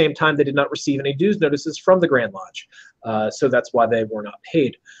apparently at the same time they did not receive any dues notices from the Grand Lodge, so that's why they were not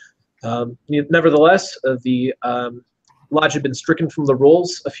paid. Nevertheless, the lodge had been stricken from the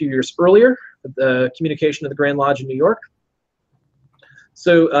rolls a few years earlier, the communication of the Grand Lodge in New York.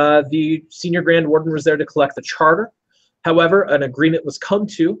 So the senior Grand Warden was there to collect the charter. However, an agreement was come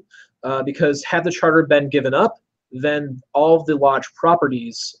to, because had the charter been given up, then all of the lodge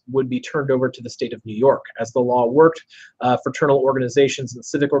properties would be turned over to the state of New York. As the law worked, fraternal organizations and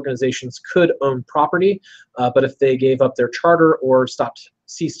civic organizations could own property, but if they gave up their charter or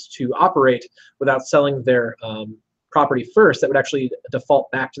ceased to operate without selling their property first, that would actually default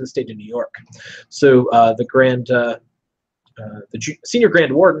back to the state of New York. So the senior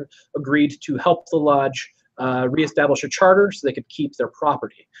Grand Warden agreed to help the lodge reestablish a charter so they could keep their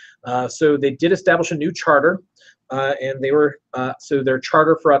property. So they did establish a new charter, and they were so their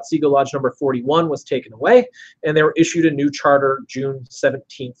charter for Otsego Lodge number 41 was taken away, and they were issued a new charter June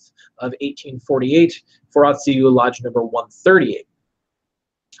 17th of 1848 for Otsego Lodge number 138.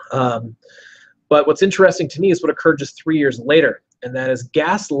 But what's interesting to me is what occurred just 3 years later, and that is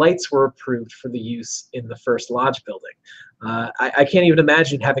gas lights were approved for the use in the first lodge building. I can't even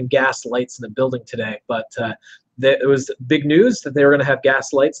imagine having gas lights in the building today, but it was big news that they were going to have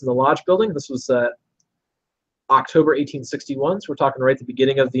gas lights in the lodge building. This was October 1861, so we're talking right at the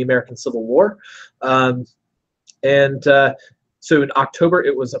beginning of the American Civil War. So in October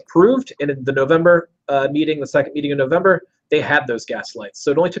it was approved, and in the November meeting, the second meeting in November, they had those gas lights.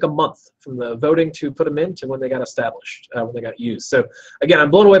 So it only took a month from the voting to put them in to when they got established, when they got used. So again, I'm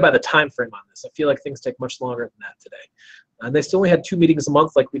blown away by the time frame on this. I feel like things take much longer than that today. And they still only had 2 meetings a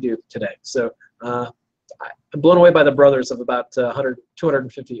month like we do today. So I'm blown away by the brothers of about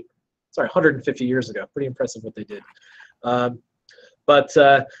 150 years ago. Pretty impressive what they did.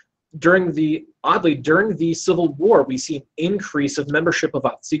 During the Civil War, we see an increase of membership of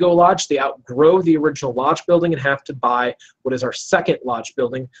Otsego Lodge. They outgrow the original lodge building and have to buy what is our second lodge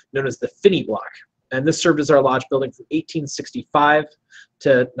building, known as the Finney Block. And this served as our lodge building from 1865 to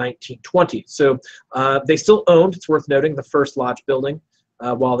 1920. So they still owned, it's worth noting, the first lodge building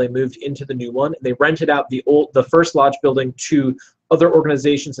while they moved into the new one. They rented out the first lodge building to other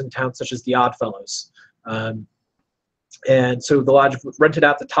organizations in town, such as the Odd Fellows. And so the lodge rented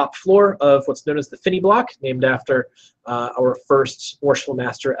out the top floor of what's known as the Finney Block, named after our first worshipful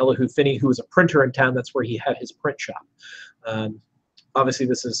master, Elihu Finney, who was a printer in town. That's where he had his print shop. Obviously,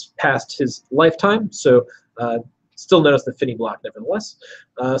 this is past his lifetime, so still known as the Finney Block, nevertheless.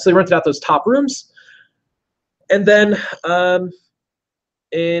 So they rented out those top rooms. And then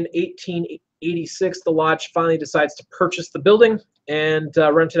in 1886, the lodge finally decides to purchase the building and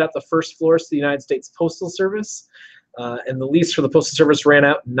rented out the first floors to the United States Postal Service. And the lease for the Postal Service ran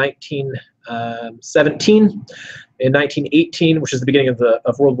out in 1917. In 1918, which is the beginning of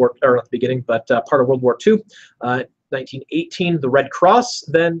World War, or not the beginning, but part of World War II. 1918, the Red Cross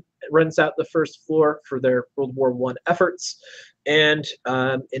then rents out the first floor for their World War I efforts. And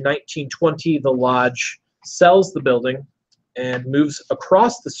in 1920, the lodge sells the building and moves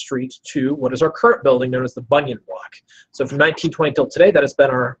across the street to what is our current building, known as the Bunyan Block. So from 1920 till today, that has been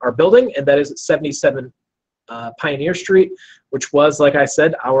our building, and that is at 77 Pioneer Street, which was, like I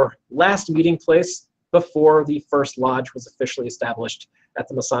said, our last meeting place before the first lodge was officially established at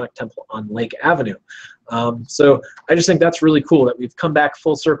the Masonic Temple on Lake Avenue. So I just think that's really cool that we've come back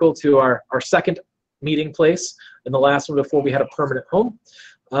full circle to our second meeting place, and the last one before we had a permanent home.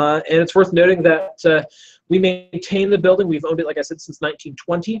 And it's worth noting that we maintain the building. We've owned it, like I said, since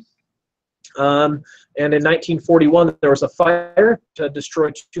 1920. And in 1941, there was a fire to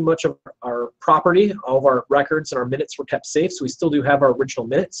destroy too much of our property. All of our records and our minutes were kept safe, so we still do have our original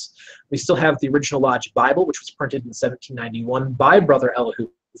minutes. We still have the original Lodge Bible, which was printed in 1791 by Brother Elihu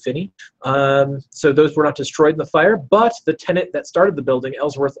Finney. So those were not destroyed in the fire, but the tenant that started the building,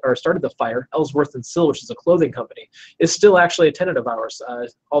 started the fire, Ellsworth and Sill, which is a clothing company, is still actually a tenant of ours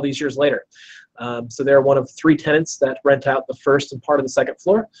all these years later. So they're one of 3 tenants that rent out the first and part of the second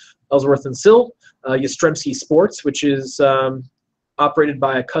floor. Ellsworth and Sill, Yastrzemski Sports, which is operated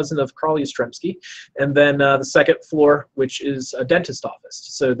by a cousin of Carl Yastrzemski, and then the second floor, which is a dentist office.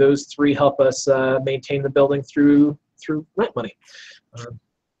 So those 3 help us maintain the building through rent money.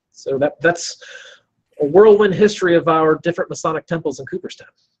 So that's a whirlwind history of our different Masonic temples in Cooperstown.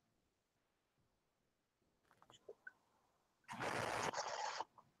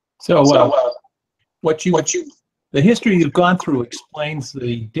 So the history you've gone through explains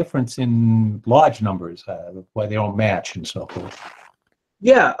the difference in lodge numbers, why they don't match and so forth.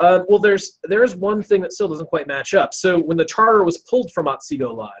 Yeah, well, there's one thing that still doesn't quite match up. So when the charter was pulled from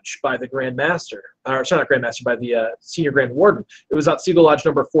Otsego Lodge by the Grand Master, or sorry, not Grand Master, by the Senior Grand Warden, it was Otsego Lodge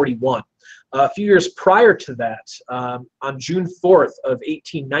number 41. A few years prior to that, on June 4th of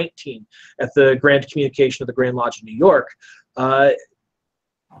 1819, at the Grand Communication of the Grand Lodge in New York,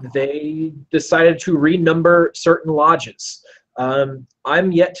 they decided to renumber certain lodges.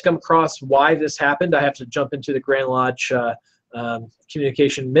 I'm yet to come across why this happened. I have to jump into the Grand Lodge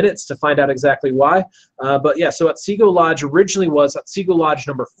communication minutes to find out exactly why. But yeah, so Otsego Lodge originally was Otsego Lodge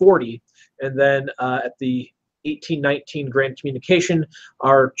number 40, and then at the 1819 Grand Communication,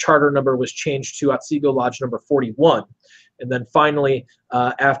 our charter number was changed to Otsego Lodge number 41. And then finally,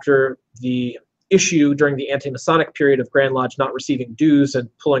 after the issue during the anti-Masonic period of Grand Lodge not receiving dues and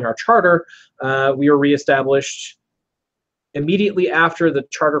pulling our charter, we were reestablished. Immediately after the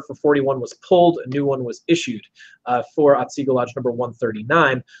charter for 41 was pulled, a new one was issued for Otsego Lodge number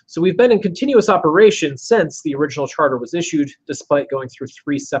 139. So we've been in continuous operation since the original charter was issued, despite going through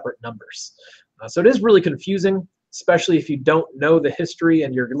 3 separate numbers. So it is really confusing, especially if you don't know the history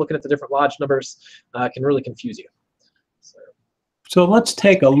and you're looking at the different lodge numbers. It can really confuse you. So let's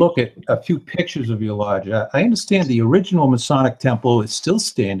take a look at a few pictures of your lodge. I understand the original Masonic temple is still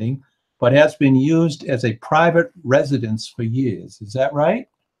standing, but has been used as a private residence for years. Is that right?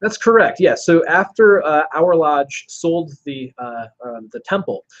 That's correct. Yes. So after our lodge sold the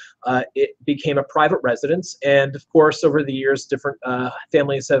temple, it became a private residence. And of course, over the years, different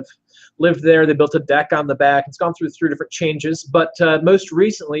families have lived there. They built a deck on the back. It's gone through different changes, but most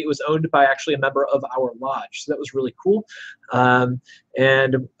recently it was owned by actually a member of our lodge. So that was really cool.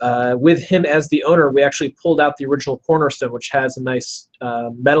 And with him as the owner, we actually pulled out the original cornerstone, which has a nice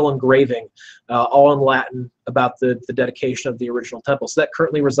metal engraving, all in Latin, about the dedication of the original temple. So that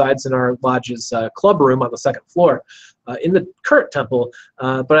currently resides in our lodge's club room on the second floor in the current temple.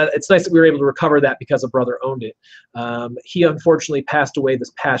 But it's nice that we were able to recover that because a brother owned it. He unfortunately passed away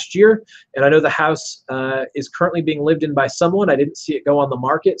this past year, and I know the house is currently being lived in by someone. I didn't see it go on the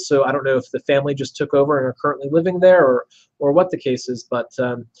market, so I don't know if the family just took over and are currently living there, or what the case is. But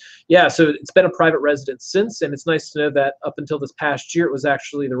yeah, so it's been a private residence since, and it's nice to know that up until this past year, it was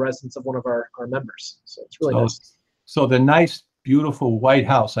actually the residence of one of our members. So it's really nice. So the nice, beautiful white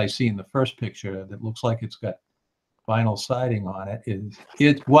house I see in the first picture that looks like it's got vinyl siding on it,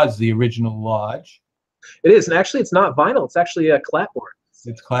 it was the original lodge. It is, and actually it's not vinyl, it's actually a clapboard.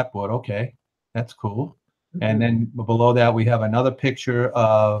 It's clapboard, okay. That's cool. Mm-hmm. And then below that we have another picture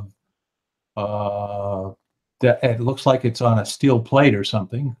of it looks like it's on a steel plate or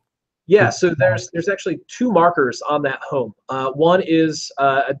something. Yeah, so there's actually two markers on that home. One is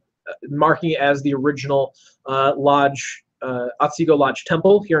marking it as the original lodge, Otsego Lodge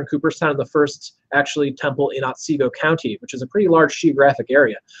Temple here in Cooperstown, the first actually temple in Otsego County, which is a pretty large geographic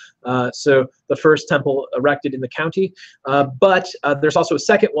area. So the first temple erected in the county. But there's also a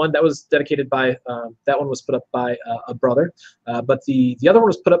second one that was dedicated by, that one was put up by a brother. But the other one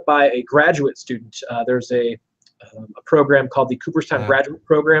was put up by a graduate student. There's a program called the Cooperstown Graduate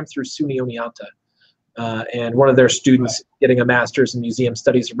Program through SUNY Oneonta. And one of their students getting a master's in museum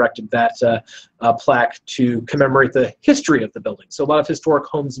studies erected that plaque to commemorate the history of the building. So a lot of historic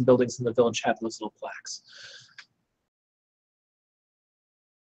homes and buildings in the village have those little plaques.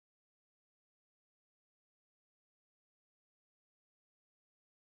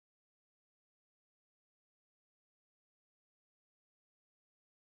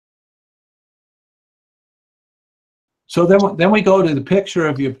 So then we go to the picture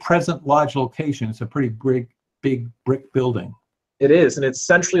of your present lodge location. It's a pretty big brick building. It is, and it's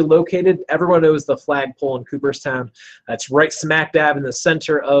centrally located. Everyone knows the flagpole in Cooperstown. It's right smack dab in the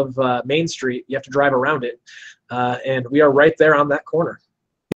center of Main Street. You have to drive around it, and we are right there on that corner.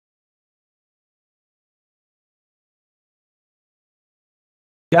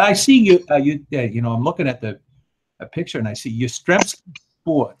 Yeah, I see you. You know, I'm looking at the picture, and I see Yastrzemski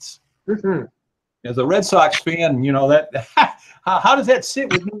Sports. Mm-hmm. As a Red Sox fan, you know that. How does that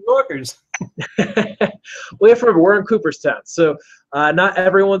sit with New Yorkers? Well, we're in Cooperstown, so not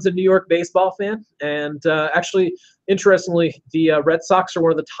everyone's a New York baseball fan. And actually, interestingly, the Red Sox are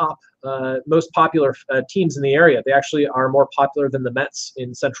one of the top, most popular teams in the area. They actually are more popular than the Mets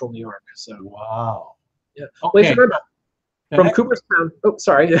in Central New York. So wow. Yeah. Okay. Well, if you remember, from Cooperstown, oh,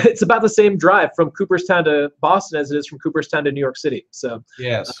 sorry, it's about the same drive from Cooperstown to Boston as it is from Cooperstown to New York City. So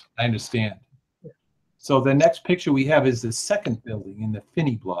yes, I understand. So the next picture we have is the second building in the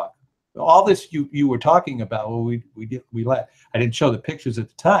Finney block. All this you were talking about. Well, I didn't show the pictures at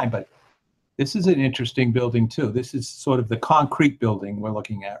the time, but this is an interesting building too. This is sort of the concrete building we're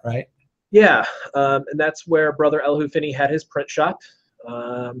looking at, right? Yeah, and that's where Brother Elihu Finney had his print shop.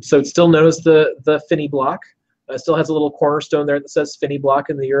 So it still knows the Finney block. It still has a little cornerstone there that says Finney block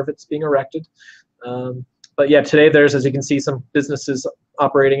in the year of its being erected. But yeah, today there's, as you can see, some businesses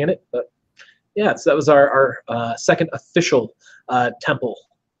operating in it. But yeah, so that was our second official temple.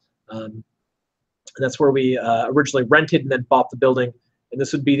 And that's where we originally rented and then bought the building. And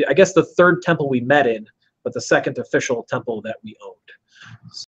this would be, I guess, the third temple we met in, but the second official temple that we owned.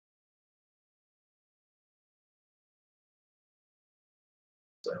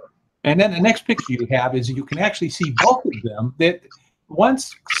 So. And then the next picture you have is you can actually see both of them. That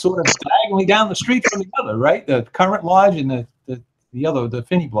one's sort of diagonally down the street from the other, right? The current lodge and the other, the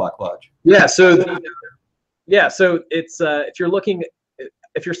Finney Block Lodge. Yeah. So it's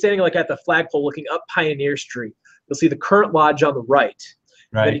if you're standing like at the flagpole looking up Pioneer Street, you'll see the current lodge on the right.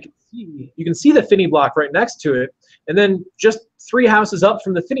 Right. Then you can see the Finney Block right next to it, and then just 3 houses up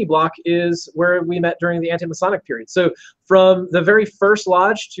from the Finney Block is where we met during the Anti-Masonic period. So from the very first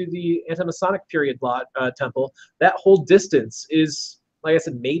lodge to the Anti-Masonic period temple, that whole distance is, like I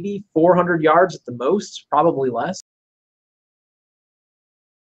said, maybe 400 yards at the most, probably less.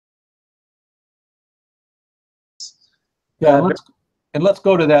 Yeah, let's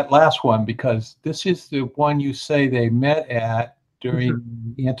go to that last one, because this is the one you say they met at during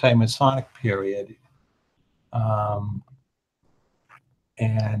the Anti-Masonic period.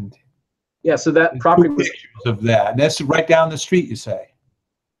 And yeah, so that property was pictures of that. That's right down the street, you say?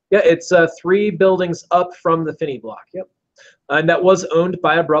 Yeah, it's 3 buildings up from the Finney block. Yep. And that was owned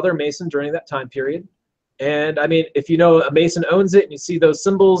by a brother Mason during that time period. And I mean, if you know a Mason owns it and you see those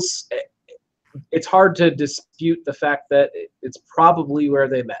symbols, it's hard to dispute the fact that it's probably where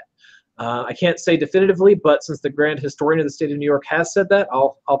they met. I can't say definitively, but since the Grand Historian of the state of New York has said that,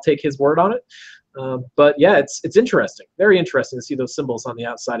 I'll take his word on it. But yeah, it's interesting, very interesting to see those symbols on the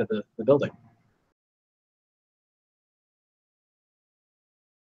outside of the building.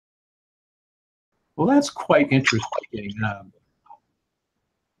 Well, that's quite interesting.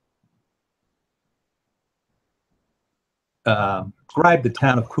 Describe the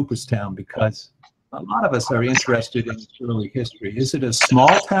town of Cooperstown, because a lot of us are interested in its early history. Is it a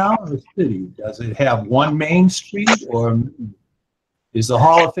small town or a city? Does it have one main street, or is the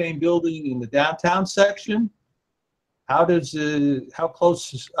Hall of Fame building in the downtown section? How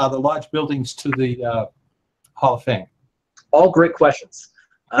close are the large buildings to the Hall of Fame? All great questions.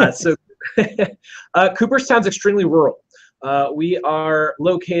 So Cooperstown's extremely rural. We are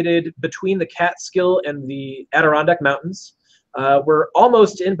located between the Catskill and the Adirondack Mountains. We're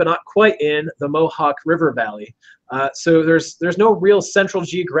almost in, but not quite in, the Mohawk River Valley. So there's no real central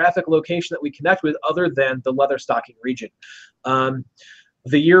geographic location that we connect with other than the Leatherstocking region.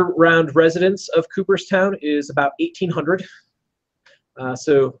 The year-round residents of Cooperstown is about 1,800.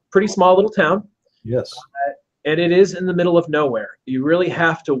 So pretty small little town. Yes. And it is in the middle of nowhere. You really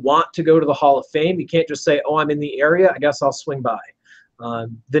have to want to go to the Hall of Fame. You can't just say, oh, I'm in the area, I guess I'll swing by.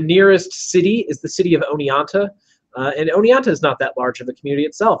 The nearest city is the city of Oneonta. And Oneonta is not that large of a community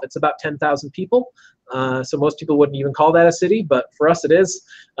itself. It's about 10,000 people. So most people wouldn't even call that a city, but for us it is.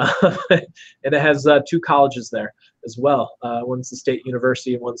 And it has 2 colleges there as well. One's the State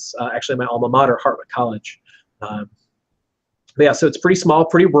University, and one's actually my alma mater, Hartwick College. But yeah, so it's pretty small,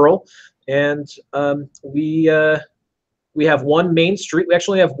 pretty rural. And we have one main street. We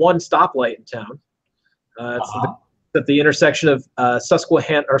actually have one stoplight in town. It's at the intersection of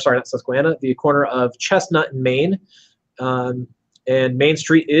Susquehanna, or sorry, not Susquehanna, the corner of Chestnut and Main. And Main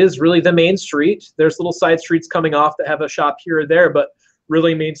Street is really the main street. There's little side streets coming off that have a shop here or there, but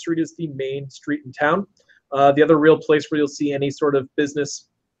really Main Street is the main street in town. The other real place where you'll see any sort of business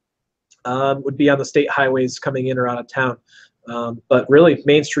would be on the state highways coming in or out of town. But really,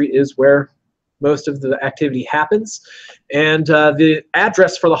 Main Street is where most of the activity happens. And the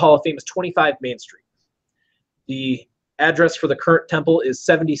address for the Hall of Fame is 25 Main Street. The address for the current temple is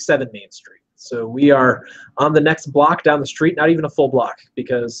 77 Main Street. So we are on the next block down the street, not even a full block,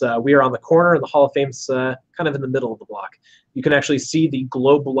 because we are on the corner and the Hall of Fame's kind of in the middle of the block. You can actually see the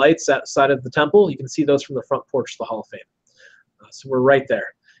globe lights outside of the temple. You can see those from the front porch of the Hall of Fame. So we're right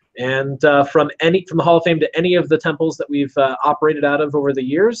there. And from the Hall of Fame to any of the temples that we've operated out of over the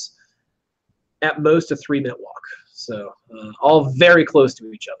years, at most a 3-minute walk. So all very close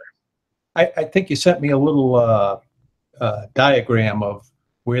to each other. I think you sent me a little diagram of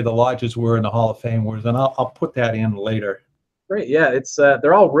where the lodges were in the Hall of Fame was, and I'll put that in later. Great, yeah, it's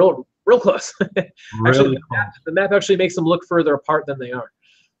they're all real close. Actually, the map actually makes them look further apart than they are.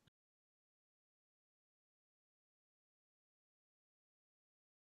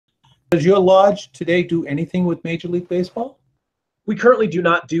 Does your lodge today do anything with Major League Baseball? We currently do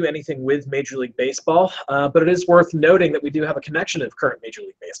not do anything with Major League Baseball, but it is worth noting that we do have a connection of current Major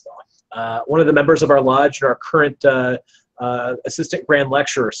League Baseball. One of the members of our lodge and our current assistant grand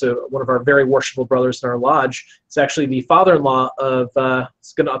lecturer, so one of our very worshipful brothers in our lodge, is actually the father-in-law of,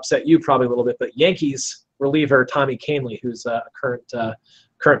 it's going to upset you probably a little bit, but Yankees reliever Tommy Canley, who's a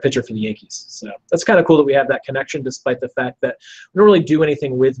current pitcher for the Yankees. So that's kind of cool that we have that connection, despite the fact that we don't really do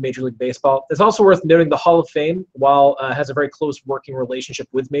anything with Major League Baseball. It's also worth noting the Hall of Fame, while has a very close working relationship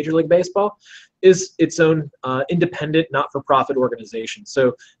with Major League Baseball, is its own independent, not-for-profit organization.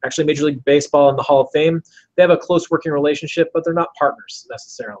 So actually Major League Baseball and the Hall of Fame, they have a close working relationship, but they're not partners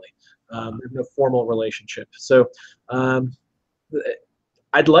necessarily. There's no formal relationship. So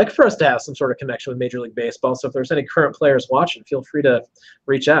I'd like for us to have some sort of connection with Major League Baseball. So if there's any current players watching, feel free to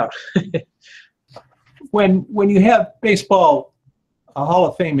reach out. When you have baseball Hall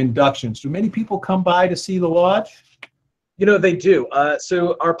of Fame inductions, do many people come by to see the lodge? You know, they do.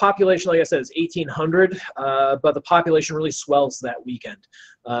 So our population, like I said, is 1,800, but the population really swells that weekend.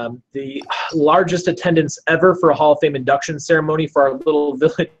 The largest attendance ever for a Hall of Fame induction ceremony for our little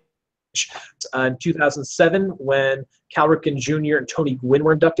village in 2007, when Cal Ripken Jr. and Tony Gwynn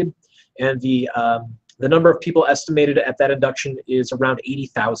were inducted, and the number of people estimated at that induction is around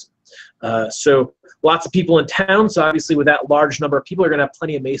 80,000. So lots of people in town. So obviously, with that large number of people, you're going to have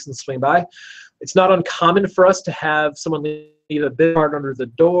plenty of Masons swing by. It's not uncommon for us to have someone leave a bid card under the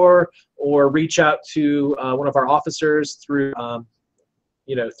door or reach out to one of our officers through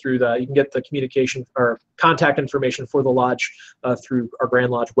through you can get the communication or contact information for the lodge through our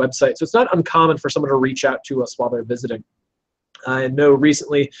Grand Lodge website. So it's not uncommon for someone to reach out to us while they're visiting. I know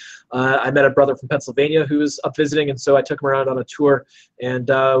recently I met a brother from Pennsylvania who was up visiting, and so I took him around on a tour. And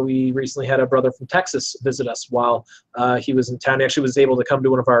we recently had a brother from Texas visit us while he was in town. He actually was able to come to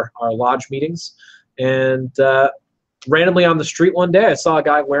one of our lodge meetings. And randomly on the street one day, I saw a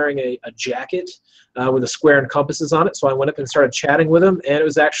guy wearing a jacket with a square and compasses on it. So I went up and started chatting with him, and it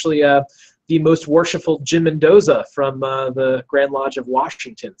was actually the most worshipful Jim Mendoza from the Grand Lodge of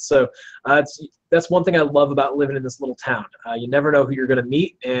Washington. So that's one thing I love about living in this little town. You never know who you're going to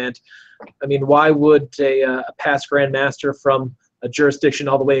meet, and I mean, why would a past Grand Master from a jurisdiction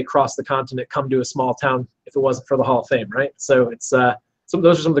all the way across the continent come to a small town if it wasn't for the Hall of Fame, right? So it's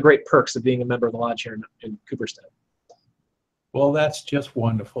those are some of the great perks of being a member of the lodge here in Cooperstown. Well, that's just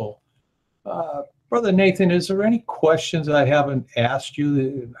wonderful. Brother Nathan, is there any questions that I haven't asked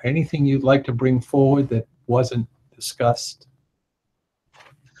you? Anything you'd like to bring forward that wasn't discussed?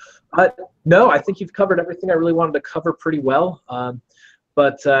 No, I think you've covered everything I really wanted to cover pretty well. Yeah,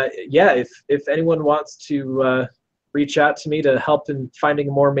 if anyone wants to reach out to me to help in finding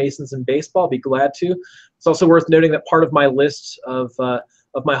more Masons in baseball, I'll be glad to. It's also worth noting that part of my list of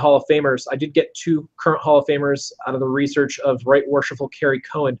my Hall of Famers, I did get 2 current Hall of Famers out of the research of Right Worshipful Kerry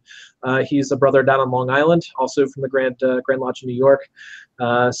Cohen. He's a brother down on Long Island, also from the Grand Lodge in New York.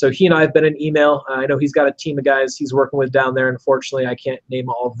 So he and I have been in email. I know he's got a team of guys he's working with down there. Unfortunately, I can't name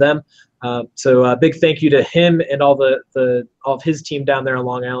all of them. So big thank you to him and all of his team down there on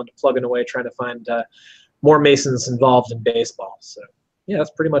Long Island, plugging away, trying to find more Masons involved in baseball. So yeah,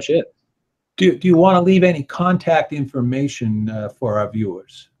 that's pretty much it. Do you want to leave any contact information for our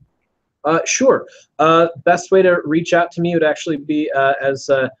viewers? Sure. Best way to reach out to me would actually be, as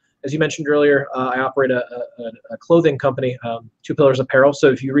you mentioned earlier, I operate a clothing company, 2 Pillars Apparel. So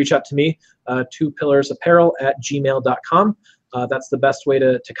if you reach out to me, 2pillarsapparel@gmail.com. That's the best way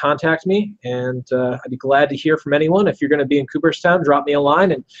to contact me, and I'd be glad to hear from anyone. If you're going to be in Cooperstown, drop me a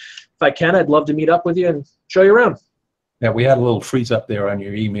line, and if I can, I'd love to meet up with you and show you around. Yeah, we had a little freeze up there on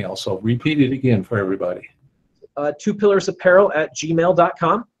your email, so repeat it again for everybody.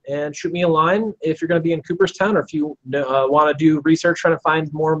 2pillarsapparel@gmail.com, and shoot me a line if you're going to be in Cooperstown, or if you want to do research trying to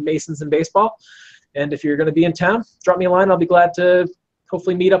find more Masons in baseball. And if you're going to be in town, drop me a line. I'll be glad to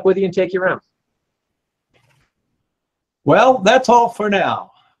hopefully meet up with you and take you around. Well, that's all for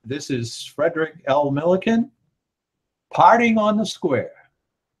now. This is Frederick L. Milliken, parting on the square.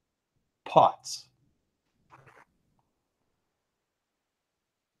 Pots.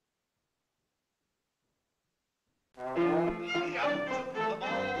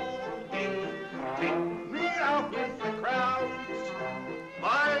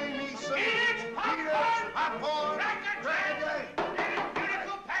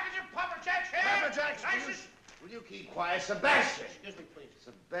 Will you keep quiet, Sebastian? Excuse me, please.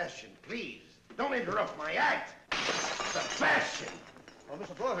 Sebastian, please. Don't interrupt my act. Sebastian. Oh,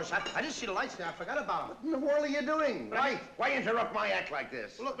 Mr. Broadhurst, I didn't see the lights there. I forgot about them. What in the world are you doing? Why interrupt my act like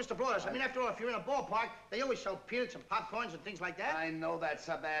this? Well, look, Mr. Broadhurst, I mean, after all, if you're in a ballpark, they always sell peanuts and popcorns and things like that. I know that,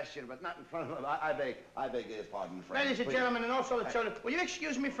 Sebastian, but not in front of him. I beg your pardon, friend. Ladies and gentlemen, and also the children, will you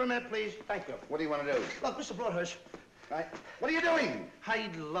excuse me for a minute, please? Thank you. What do you want to do? Look, Mr. Broadhurst. Right. What are you doing? I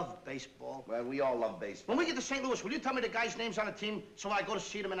love baseball. Well, we all love baseball. When we get to St. Louis, will you tell me the guys' names on the team so when I go to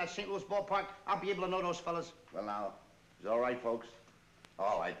see them in that St. Louis ballpark, I'll be able to know those fellas? Well, now, is it all right, folks?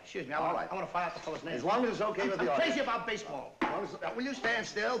 All right. Excuse me, I want to find out the fellas' names. As long as it's okay with the I'm audience. crazy about baseball. Will you stand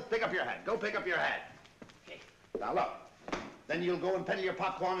still? Pick up your hat. Go pick up your hat. Okay. Now, look. Then you'll go and peddle your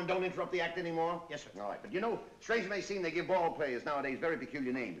popcorn and don't interrupt the act anymore? Yes, sir. All right. But you know, strange it may seem, they give ball players nowadays very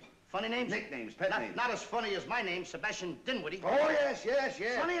peculiar names. Funny names? Nicknames, pet names. Not as funny as my name, Sebastian Dinwiddie. Oh, yes.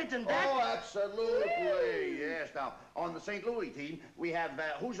 Funnier than that? Oh, absolutely. Yes. Now, on the St. Louis team, we have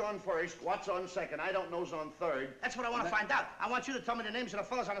who's on first, what's on second. I don't know's on third. That's what I want to find out. I want you to tell me the names of the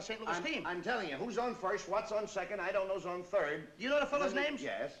fellas on the St. Louis team. I'm telling you, who's on first, what's on second, I don't know's on third. Do you know the fellas' names?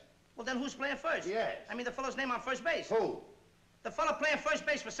 Yes. Well, then who's playing first? Yes. I mean the fellow's name on first base. Who? The fellow playing first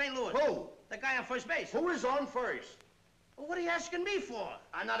base for St. Louis. Who? The guy on first base. Who is on first? Well, what are you asking me for?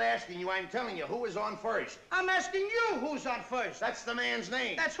 I'm not asking you, I'm telling you, who is on first? I'm asking you who's on first. That's the man's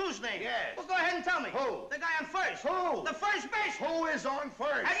name. That's whose name? Yes. Well, go ahead and tell me. Who? The guy on first. Who? The first baseman. Who is on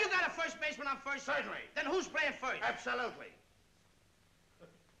first? Have you got a first baseman on first? Certainly. Then who's playing first? Absolutely.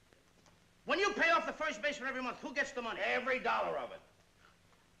 When you pay off the first baseman every month, who gets the money? Every dollar of it.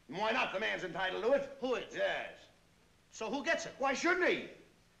 Why not? The man's entitled to it. Who is? Yes. So who gets it? Why shouldn't he?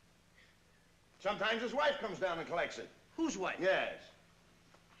 Sometimes his wife comes down and collects it. Whose wife? Yes.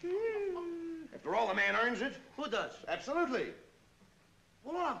 After all, the man earns it. Who does? Absolutely.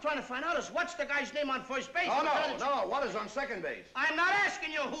 Well, all I'm trying to find out is what's the guy's name on first base? Oh, no. What is on second base? I'm not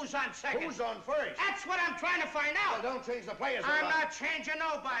asking you who's on second. Who's on first? That's what I'm trying to find out. Well, don't change the players. I'm not changing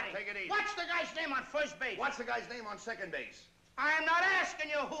nobody. Take it easy. What's the guy's name on first base? What's the guy's name on second base? I'm not asking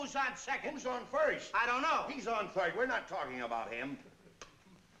you who's on second. Who's on first? I don't know. He's on third. We're not talking about him.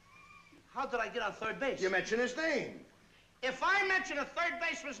 How did I get on third base? You mentioned his name. If I mention a third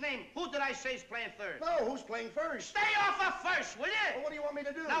baseman's name, who did I say is playing third? No, who's playing first? Stay off of first, will you? Well, what do you want me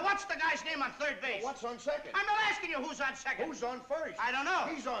to do? Now, what's the guy's name on third base? Well, what's on second? I'm not asking you who's on second. Who's on first? I don't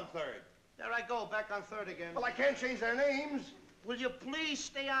know. He's on third. There I go, back on third again. Well, I can't change their names. Will you please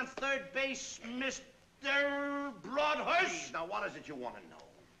stay on third base, Mr. Broadhurst? Please, now, what is it you want to know?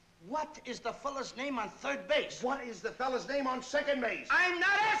 What is the fella's name on third base? What is the fella's name on second base? I'm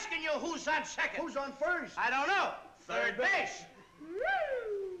not asking you who's on second. Who's on first? I don't know. Third base.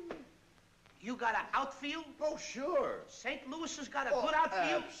 You got an outfield? Oh, sure. St. Louis has got a good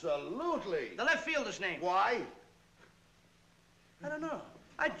outfield? Absolutely. The left fielder's name? Why? I don't know.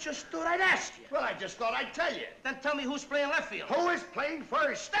 I just thought I'd ask you. Well, I just thought I'd tell you. Then tell me who's playing left field. Who is playing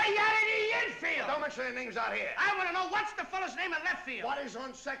first? Stay out of the infield. Don't mention their names out here. I want to know what's the fella's name in left field. What is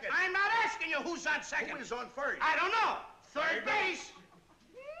on second? I'm not asking you who's on second. Who is on first? I don't know. Third base.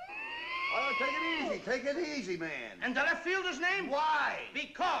 Oh, take it easy. Take it easy, man. And the left fielder's name? Why?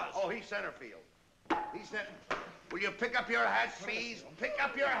 Because. Oh, he's center field. He's center. Will you pick up your hat, please? Pick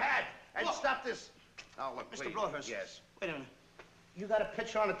up your hat and Look. stop this. Oh, look, please. Mr. Broadhurst. Yes. Wait a minute. You got a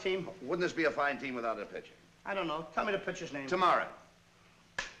pitcher on the team? Wouldn't this be a fine team without a pitcher? I don't know. Tell me the pitcher's name. Tomorrow.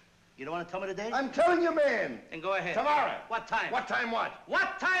 You don't want to tell me the date? I'm telling you, man. Then go ahead. Tomorrow. What time? What time what?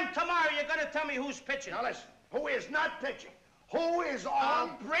 What time tomorrow you're going to tell me who's pitching? Now listen. Who is not pitching? Who is I'll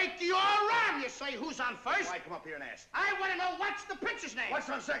on? break your arm. You say who's on first? Why come up here and ask? I want to know what's the pitcher's name. What's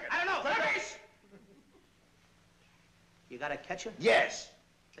on second? I don't know. Third Base. You got a catcher? Yes.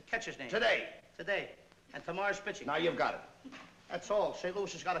 The catcher's name. Today. Today. And tomorrow's pitching. Now you've got it. That's all. St.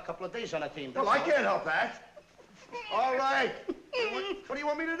 Louis has got a couple of days on the team. Well, I can't help that. All right. What do you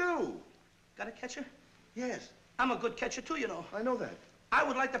want me to do? Got a catcher? Yes. I'm a good catcher, too, you know. I know that. I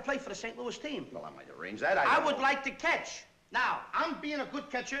would like to play for the St. Louis team. Well, I might arrange that. I don't would know. like to catch. Now, I'm being a good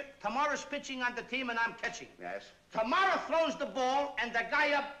catcher. Tomorrow's pitching on the team, and I'm catching. Yes. Tomorrow throws the ball, and the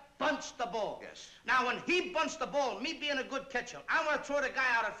guy up bunts the ball. Yes. Now, when he bunts the ball, me being a good catcher, I want to throw the guy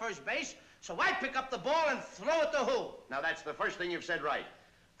out at first base, so I pick up the ball and throw it to who? Now, that's the first thing you've said right.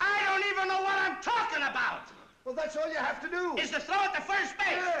 I don't even know what I'm talking about. Well, that's all you have to do. Is to throw it to first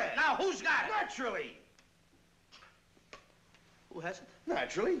base. Yeah. Now, who's got it? Naturally. Who has it?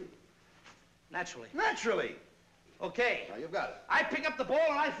 Naturally. Naturally. Naturally. Okay. Now, you've got it. I pick up the ball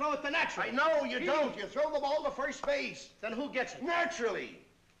and I throw it to Naturally. I know you don't. You throw the ball to first base. Then who gets it? Naturally.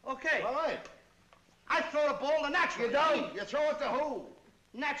 Okay. All right. I throw the ball to Naturally. You don't. You throw it to who?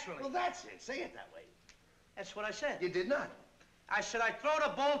 Naturally. Well, that's it. Say it that way. That's what I said. You did not. I said I throw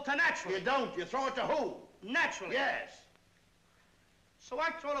the ball to Naturally. You don't. You throw it to who? Naturally. Yes. So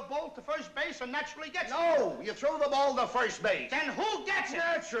I throw the ball to first base and Naturally gets it. No. You throw the ball to first base. Then who gets it?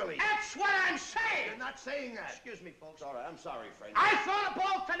 Naturally. That's what I'm saying. You're not saying that. Excuse me, folks. All right. I'm sorry, friend. I throw the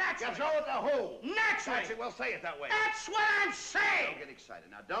ball to You Naturally. throw it to who? Naturally. That's it. Well, say it that way. That's what I'm saying. Don't get excited.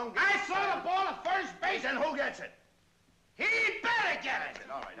 Now, don't get I excited. throw the ball to first base Then who gets it? he better get That's it.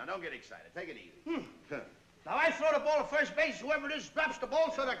 it. All right. Now, don't get excited. Take it easy. Now I throw the ball to first base, whoever it is drops the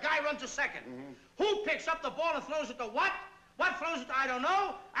ball, so the guy runs to second. Who picks up the ball and throws it to what? What throws it to I don't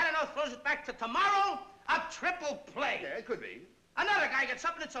know. I don't know, throws it back to tomorrow. A triple play. Yeah, it could be. Another guy gets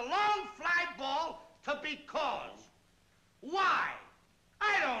up and it's a long fly ball to because. Why?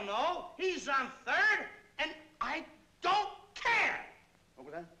 I don't know. He's on third and I don't care. What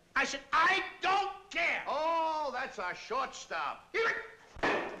was that? I said, I don't care. Oh, that's a shortstop. Here it